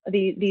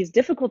these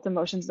difficult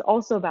emotions, it's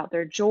also about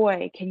their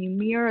joy. Can you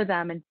mirror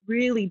them and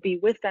really be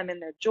with them in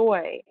their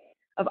joy?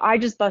 Of, I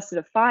just busted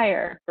a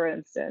fire, for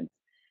instance.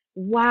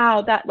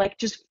 Wow, that, like,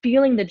 just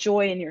feeling the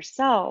joy in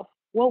yourself.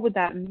 What would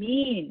that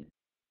mean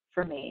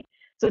for me?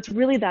 So it's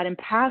really that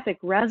empathic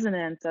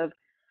resonance of,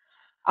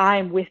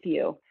 I'm with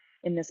you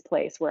in this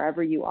place,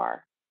 wherever you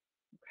are.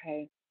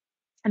 Okay.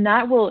 And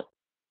that will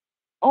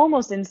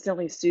almost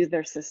instantly soothe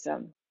their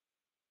system,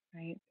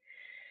 right?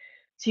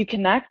 So you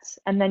connect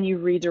and then you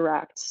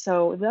redirect.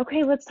 So,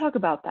 okay, let's talk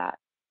about that.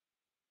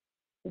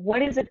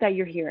 What is it that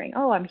you're hearing?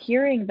 Oh, I'm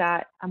hearing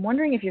that. I'm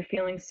wondering if you're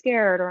feeling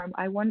scared, or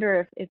I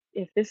wonder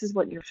if this is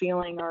what you're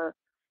feeling, or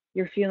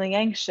you're feeling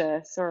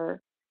anxious,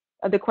 or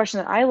the question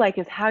that I like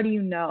is, how do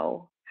you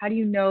know? How do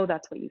you know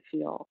that's what you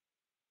feel?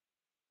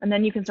 And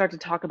then you can start to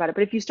talk about it.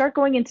 But if you start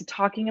going into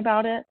talking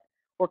about it,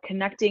 or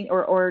connecting,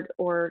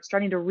 or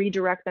starting to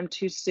redirect them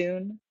too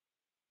soon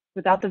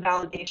without the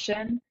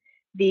validation,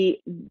 the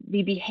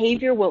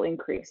behavior will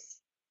increase.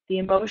 The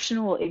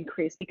emotion will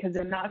increase because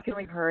they're not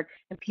feeling heard,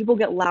 and people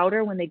get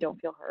louder when they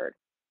don't feel heard.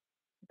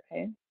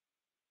 Okay.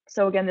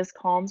 So again, this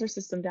calms our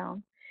system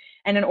down.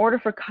 And in order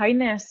for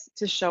kindness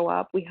to show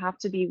up, we have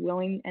to be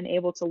willing and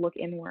able to look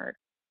inward.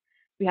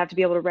 We have to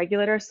be able to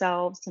regulate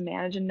ourselves, to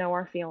manage and know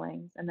our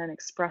feelings, and then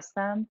express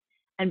them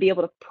and be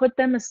able to put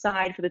them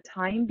aside for the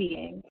time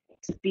being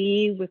to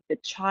be with the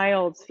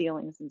child's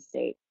feelings and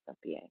state of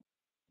being.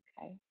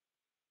 Okay.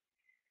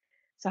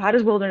 So how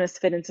does wilderness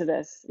fit into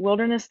this?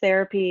 Wilderness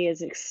therapy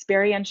is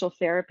experiential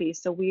therapy.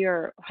 So we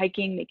are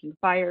hiking, making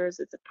fires.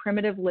 It's a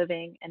primitive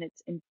living, and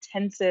it's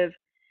intensive,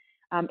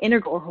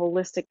 integral or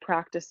holistic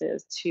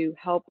practices to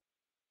help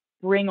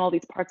bring all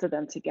these parts of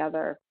them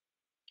together.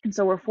 And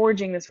so we're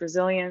forging this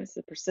resilience,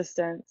 the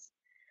persistence,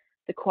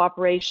 the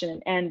cooperation,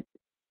 and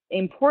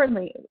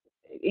importantly,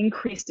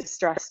 increased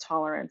distress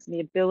tolerance and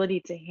the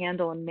ability to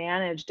handle and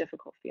manage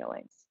difficult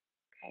feelings.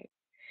 Okay.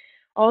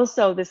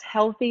 Also, this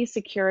healthy,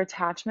 secure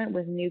attachment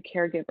with new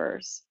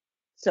caregivers.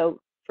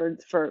 So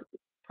for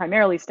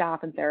primarily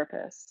staff and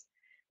therapists,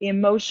 the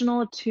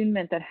emotional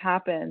attunement that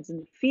happens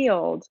in the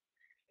field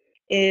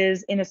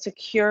is in a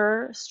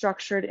secure,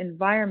 structured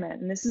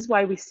environment. And this is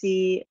why we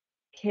see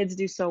kids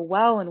do so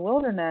well in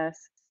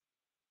wilderness,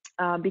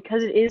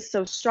 because it is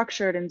so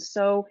structured and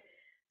so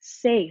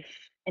safe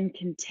and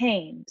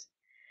contained.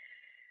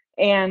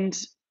 And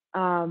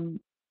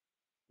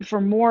for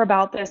more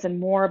about this and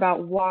more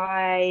about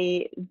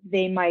why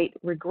they might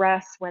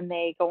regress when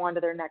they go on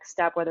to their next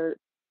step, whether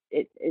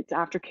it's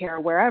aftercare or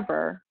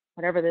wherever,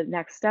 whatever the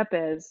next step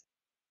is,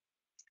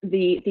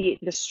 the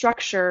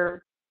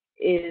structure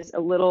is a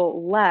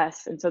little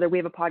less. And so we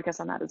have a podcast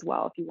on that as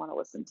well. If you want to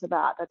listen to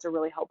that, that's a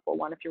really helpful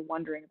one if you're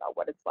wondering about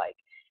what it's like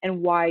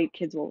and why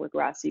kids will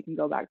regress. You can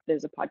go back.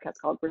 There's a podcast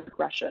called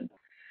Regression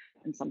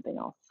and something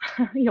else.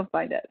 You'll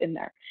find it in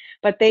there.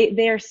 But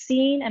they are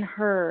seen and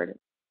heard,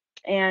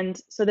 and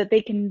so that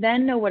they can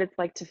then know what it's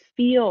like to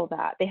feel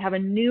that. They have a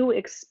new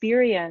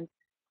experience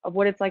of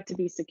what it's like to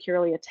be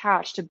securely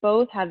attached, to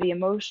both have the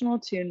emotional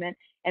attunement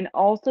and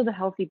also the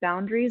healthy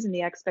boundaries and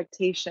the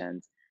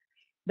expectations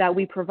that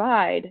we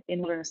provide in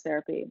wilderness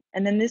therapy.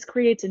 And then this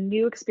creates a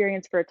new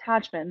experience for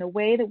attachment. And the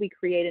way that we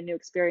create a new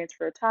experience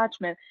for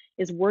attachment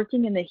is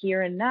working in the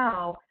here and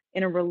now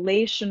in a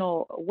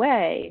relational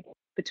way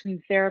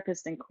between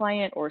therapist and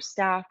client, or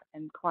staff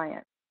and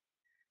client,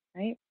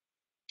 right?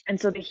 And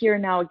so the here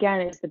and now,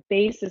 again, is the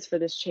basis for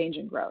this change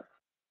and growth.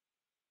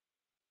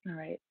 All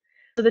right.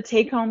 So the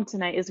take home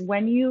tonight is,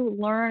 when you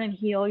learn and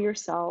heal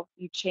yourself,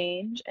 you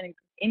change and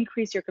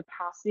increase your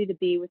capacity to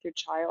be with your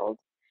child,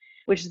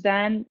 which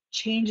then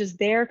changes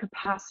their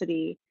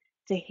capacity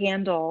to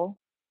handle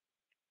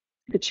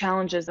the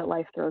challenges that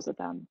life throws at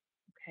them.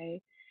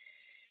 Okay.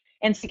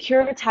 And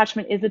secure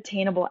attachment is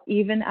attainable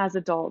even as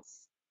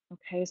adults.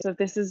 Okay. So if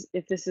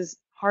this is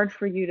hard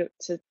for you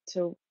to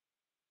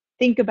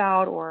think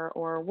about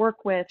or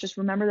work with, just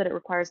remember that it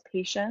requires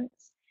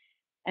patience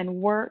and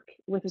work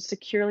with a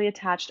securely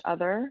attached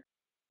other,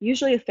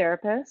 usually a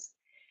therapist,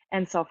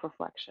 and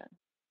self-reflection.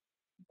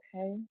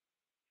 Okay.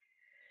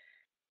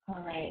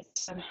 All right.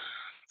 So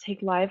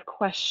take live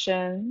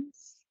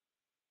questions.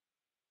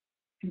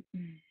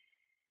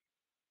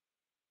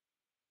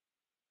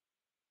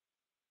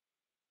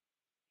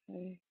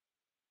 Okay.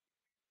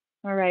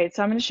 All right.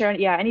 So I'm going to share,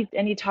 yeah,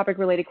 any topic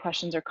related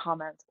questions or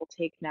comments we'll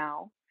take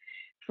now.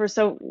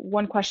 So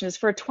one question is,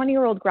 for a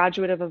 20-year-old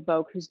graduate of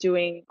Evoke who's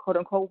doing quote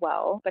unquote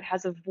well, but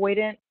has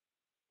avoidant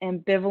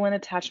ambivalent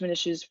attachment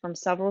issues from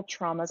several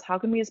traumas, how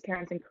can we as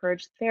parents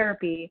encourage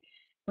therapy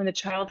when the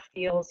child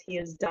feels he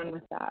is done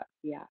with that?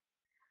 Yeah.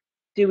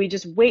 Do we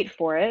just wait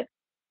for it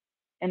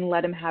and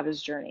let him have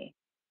his journey?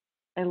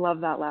 I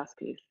love that last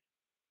piece.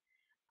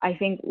 I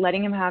think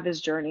letting him have his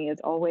journey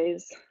is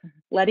always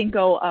letting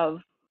go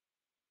of,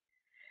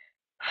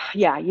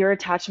 yeah, your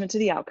attachment to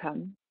the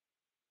outcome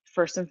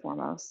first and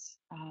foremost,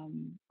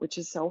 which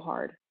is so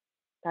hard.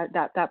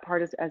 That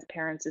part is, as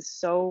parents, is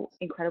so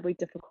incredibly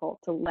difficult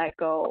to let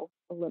go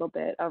a little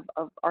bit of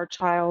our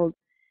child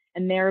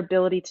and their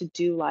ability to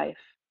do life.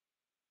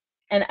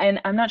 And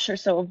I'm not sure.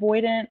 So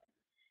avoidant,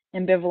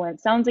 ambivalent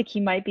sounds like he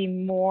might be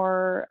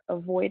more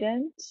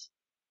avoidant,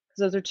 because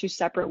those are two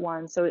separate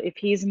ones. So if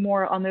he's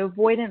more on the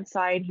avoidant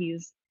side,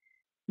 he's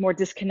more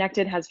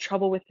disconnected, has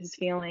trouble with his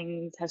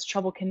feelings, has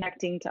trouble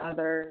connecting to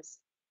others.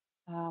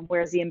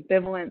 Whereas the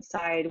ambivalent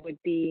side would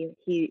be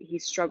he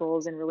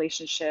struggles in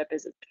relationship,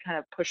 is a kind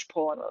of push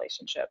pull in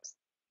relationships.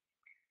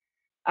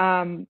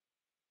 Um,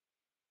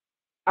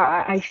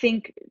 I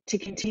think to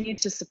continue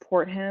to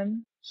support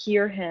him,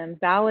 hear him,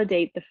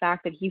 validate the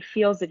fact that he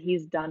feels that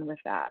he's done with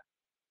that,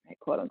 right,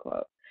 quote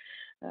unquote.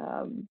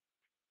 Um,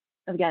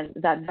 Again,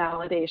 that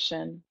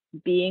validation,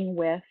 being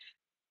with,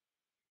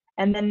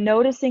 and then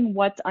noticing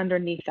what's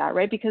underneath that,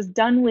 right? Because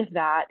done with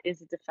that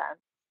is a defense.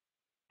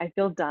 I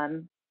feel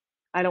done.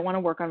 I don't want to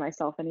work on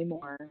myself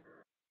anymore.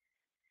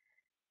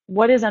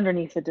 What is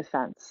underneath the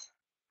defense,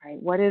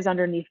 right? What is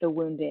underneath the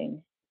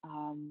wounding?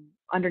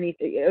 Underneath,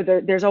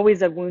 there's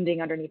always a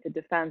wounding underneath the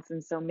defense,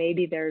 and so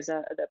maybe there's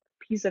the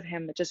piece of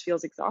him that just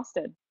feels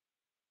exhausted.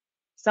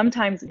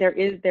 Sometimes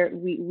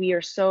we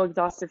are so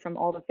exhausted from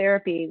all the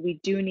therapy, we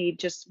do need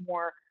just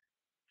more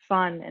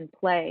fun and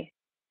play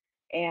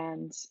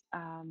and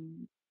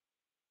um,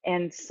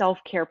 and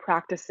self-care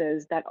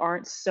practices that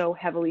aren't so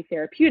heavily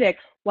therapeutic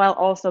while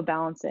also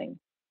balancing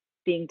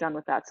being done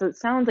with that. So it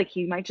sounds like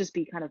he might just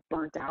be kind of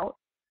burnt out.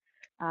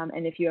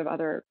 And if you have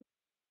other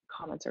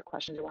comments or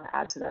questions you want to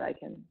add to that, I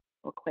can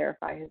or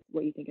clarify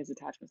what you think his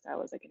attachment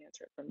style is. I can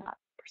answer it from that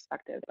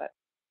perspective. But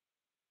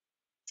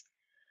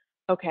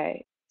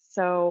okay,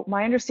 so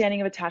my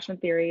understanding of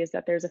attachment theory is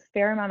that there's a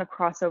fair amount of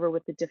crossover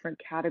with the different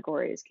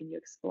categories. Can you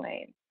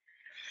explain?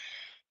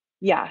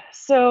 Yeah,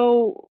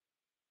 so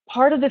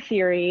part of the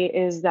theory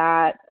is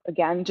that,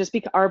 again, just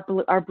because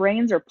our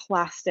brains are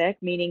plastic,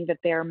 meaning that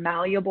they're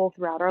malleable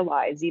throughout our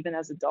lives, even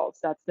as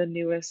adults. That's the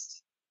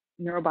newest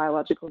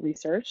neurobiological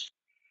research.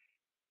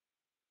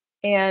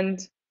 And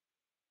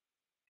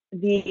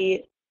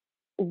the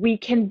we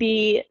can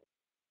be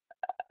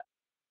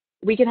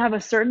we can have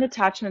a certain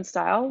attachment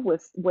style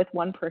with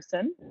one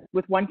person,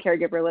 with one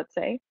caregiver, let's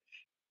say,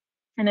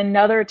 and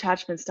another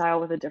attachment style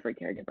with a different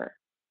caregiver.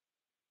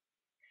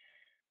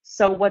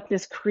 So what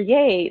this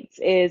creates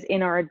is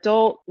in our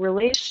adult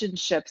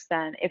relationships,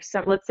 then, if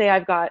some, let's say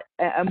I've got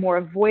a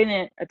more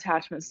avoidant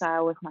attachment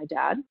style with my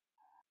dad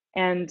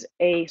and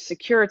a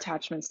secure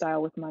attachment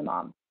style with my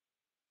mom,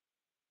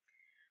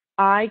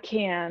 I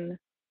can,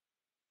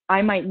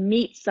 I might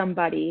meet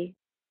somebody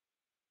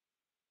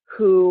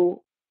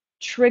who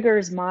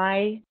triggers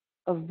my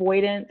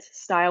avoidant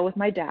style with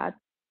my dad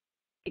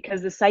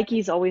because the psyche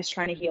is always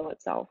trying to heal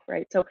itself,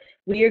 right? So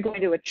we are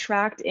going to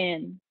attract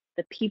in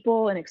the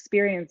people and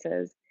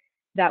experiences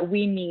that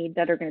we need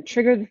that are going to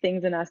trigger the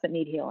things in us that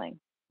need healing,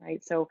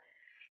 right? So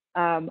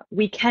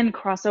we can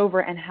cross over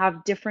and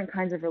have different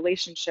kinds of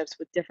relationships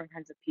with different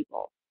kinds of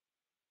people,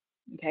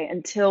 okay?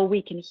 Until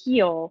we can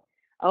heal.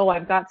 Oh,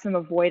 I've got some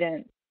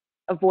avoidant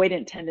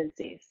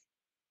tendencies,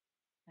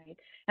 right?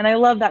 And I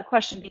love that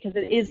question because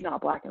it is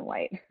not black and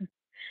white.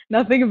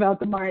 Nothing about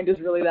the mind is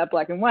really that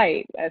black and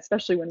white,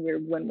 especially when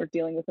we're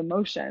dealing with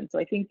emotion. So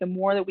I think the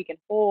more that we can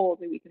hold,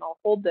 that we can all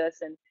hold this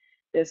and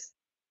this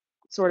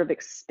sort of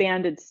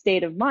expanded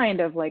state of mind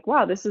of like,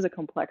 wow, this is a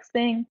complex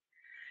thing.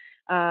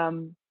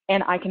 And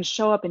I can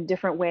show up in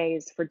different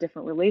ways for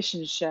different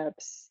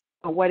relationships.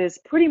 But what is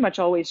pretty much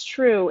always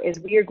true is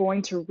we are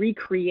going to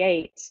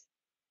recreate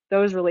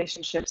those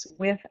relationships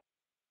with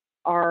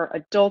our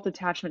adult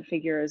attachment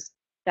figures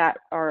that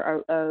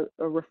are a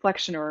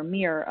reflection or a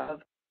mirror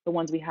of the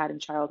ones we had in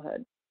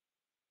childhood.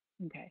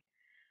 Okay.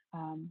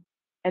 Um,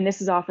 and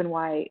this is often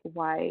why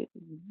I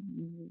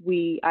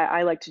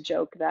like to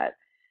joke that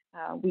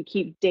we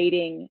keep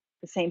dating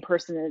the same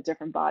person in a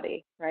different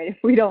body, right? If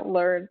we don't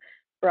learn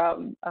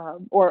from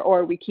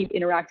or we keep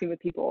interacting with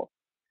people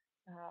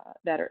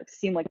that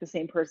seem like the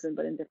same person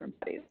but in different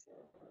bodies.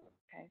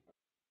 Okay.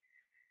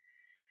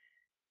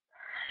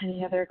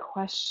 Any other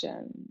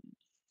questions?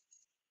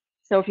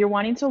 So if you're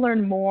wanting to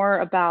learn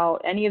more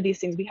about any of these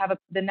things, we have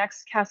the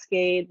next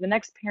Cascade, the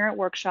next parent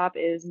workshop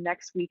is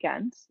next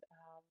weekend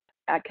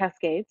at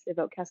Cascades,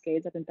 Evoke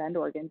Cascades up in Bend,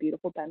 Oregon,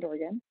 beautiful Bend,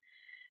 Oregon.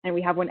 And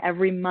we have one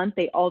every month.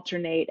 They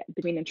alternate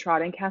between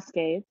Entrada and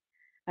Cascades.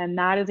 And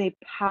that is a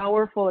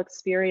powerful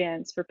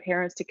experience for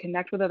parents to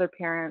connect with other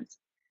parents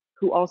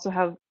who also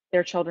have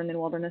their children in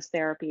wilderness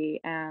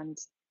therapy. And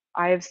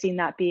I have seen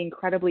that be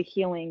incredibly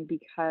healing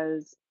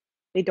because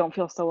they don't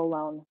feel so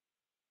alone.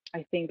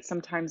 I think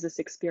sometimes this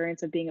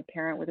experience of being a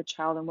parent with a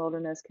child in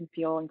wilderness can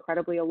feel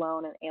incredibly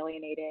alone and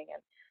alienating.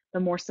 And the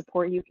more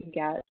support you can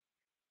get,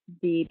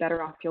 the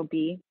better off you'll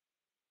be.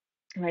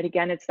 Right?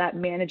 Again, it's that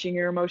managing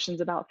your emotions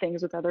about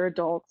things with other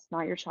adults,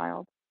 not your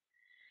child.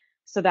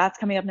 So that's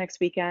coming up next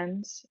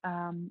weekend.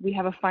 We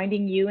have a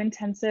Finding You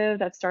intensive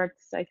that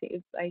starts, I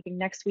think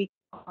next week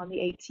on the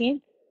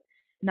 18th.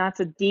 And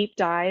that's a deep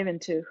dive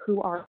into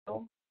who are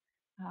you,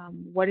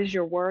 what is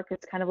your work.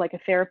 It's kind of like a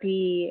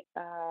therapy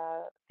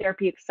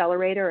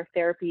accelerator, a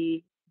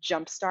therapy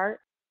jumpstart.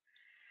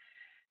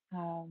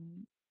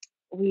 Um,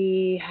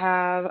 we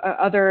have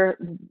other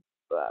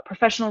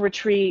professional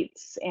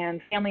retreats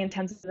and family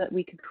intensives that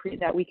we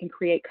can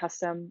create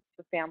custom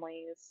for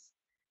families.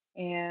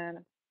 And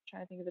I'm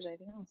trying to think if there's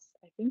anything else.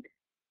 I think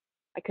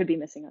I could be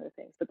missing other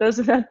things, but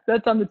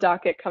that's on the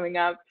docket coming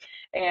up.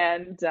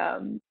 And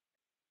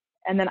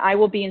And then I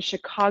will be in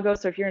Chicago.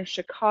 So if you're in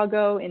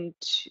Chicago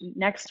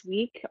next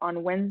week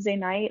on Wednesday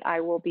night,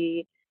 I will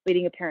be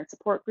leading a parent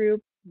support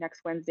group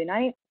next Wednesday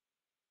night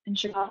in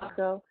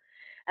Chicago.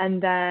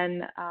 And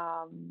then,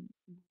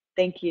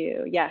 thank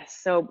you. Yes.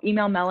 So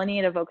email Melanie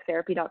at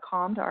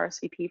evoketherapy.com to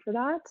RSVP for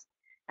that.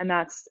 And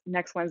that's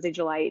next Wednesday,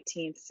 July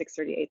 18th,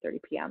 6:30,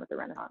 8:30 p.m. at the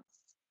Renaissance,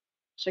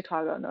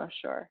 Chicago North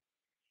Shore.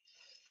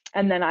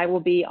 And then I will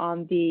be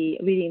on the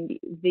leading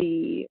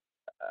the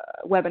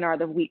webinar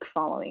the week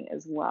following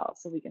as well.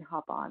 So we can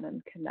hop on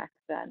and connect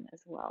then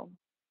as well.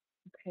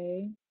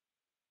 Okay.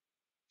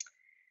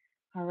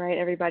 All right,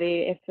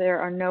 everybody. If there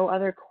are no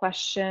other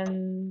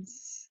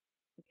questions,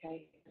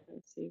 okay,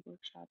 let's see,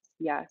 workshops.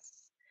 Yes.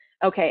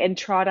 Okay,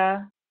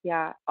 Entrada,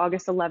 yeah,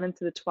 August 11th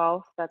to the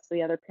 12th. That's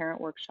the other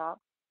parent workshop.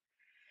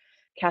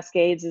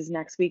 Cascades is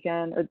next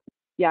weekend, or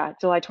yeah,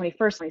 July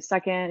 21st,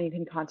 22nd. You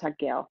can contact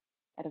Gail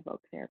at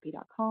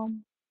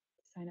evoketherapy.com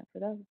to sign up for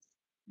those.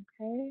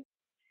 Okay.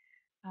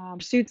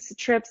 Pursuits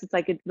trips, it's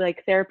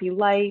like therapy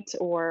light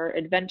or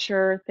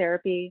adventure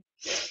therapy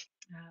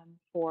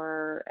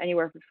for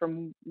anywhere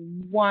from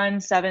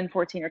 1, 7,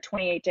 14, or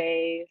 28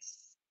 days.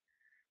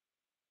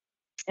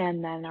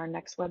 And then our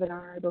next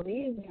webinar, I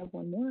believe we have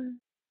one more.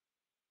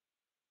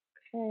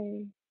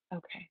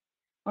 Okay.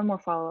 One more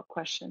follow-up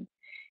question.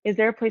 Is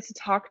there a place to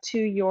talk to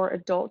your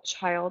adult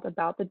child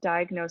about the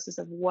diagnosis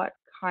of what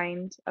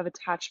kind of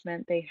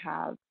attachment they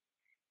have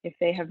if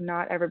they have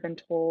not ever been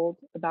told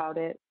about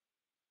it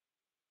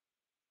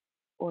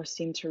or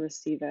seem to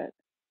receive it?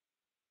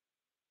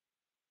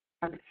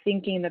 I'm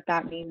thinking that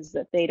that means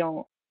that they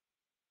don't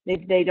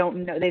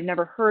know, they've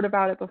never heard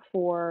about it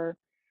before.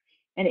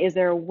 And is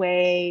there a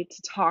way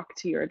to talk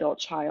to your adult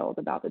child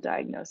about the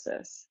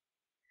diagnosis?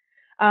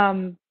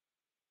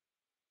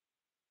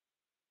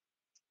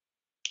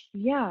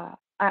 Yeah,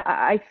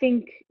 I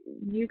think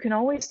you can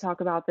always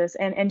talk about this,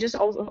 and just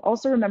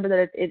also remember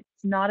that it's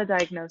not a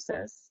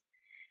diagnosis.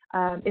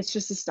 It's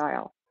just a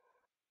style,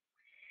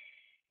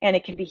 and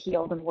it can be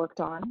healed and worked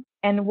on.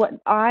 And what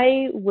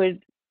I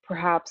would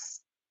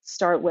perhaps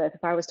start with,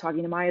 if I was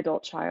talking to my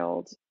adult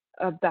child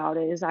about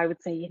it, is I would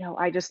say,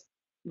 I just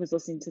was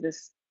listening to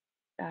this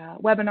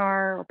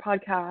webinar or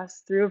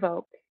podcast through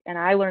Evoke, and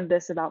I learned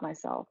this about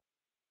myself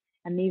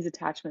and these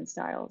attachment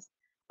styles.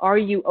 Are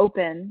you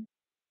open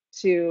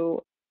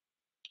to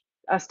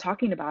us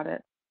talking about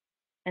it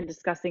and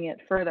discussing it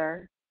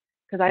further?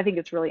 Because I think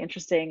it's really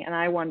interesting, and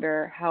I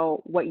wonder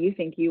what you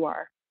think you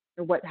are,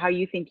 or how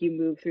you think you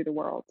move through the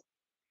world,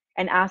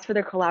 and ask for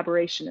their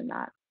collaboration in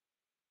that.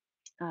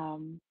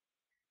 Um,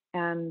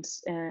 and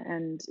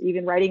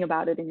even writing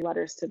about it in your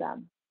letters to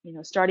them.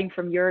 Starting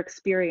from your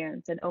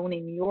experience and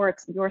owning your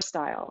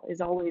style is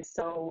always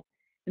so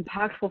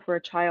impactful for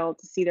a child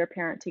to see their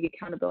parent take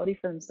accountability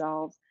for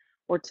themselves,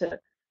 or to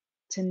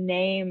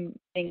name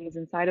things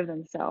inside of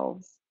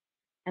themselves,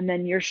 and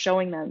then you're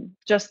showing them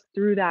just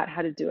through that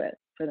how to do it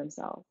for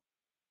themselves,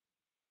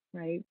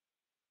 right?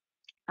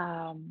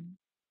 So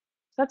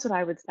that's what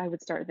I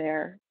would start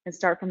there, and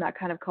start from that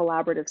kind of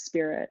collaborative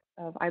spirit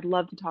of, I'd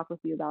love to talk with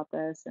you about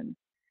this, and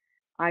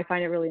I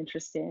find it really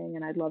interesting,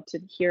 and I'd love to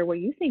hear what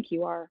you think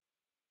you are,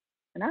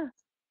 and ask.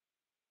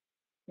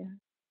 Yeah.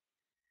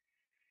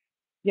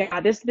 Yeah,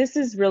 this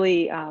is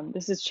really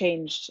this has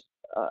changed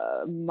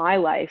my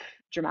life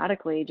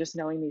dramatically, just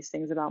knowing these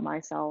things about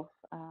myself.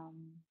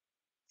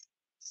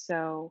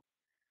 So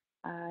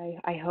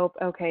I hope.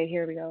 Okay,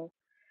 here we go.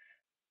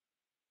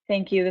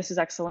 Thank you. This is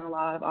excellent. A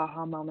lot of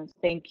aha moments.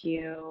 Thank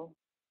you.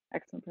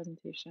 Excellent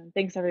presentation.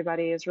 Thanks,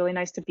 everybody. It's really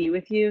nice to be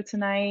with you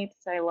tonight.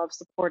 I love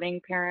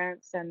supporting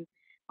parents and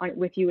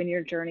with you in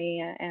your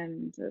journey.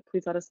 And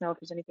please let us know if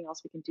there's anything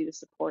else we can do to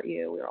support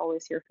you. We're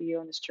always here for you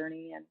on this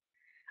journey. And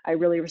I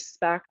really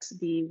respect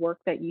the work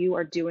that you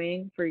are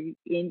doing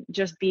in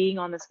just being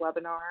on this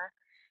webinar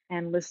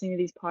and listening to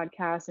these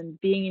podcasts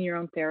and being in your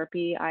own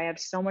therapy. I have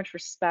so much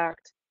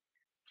respect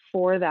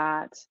for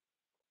that,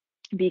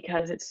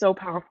 because it's so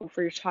powerful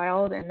for your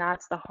child, and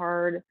that's the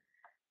hard,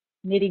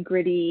 nitty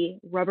gritty,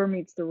 rubber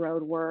meets the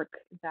road work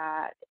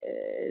that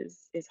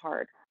is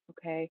hard.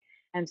 Okay.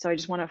 And so I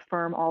just want to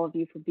affirm all of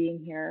you for being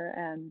here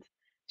and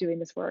doing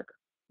this work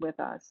with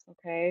us.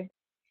 Okay.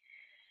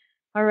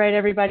 All right,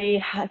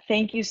 everybody.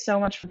 Thank you so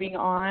much for being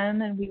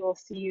on, and we will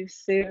see you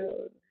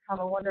soon. Have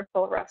a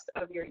wonderful rest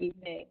of your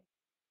evening.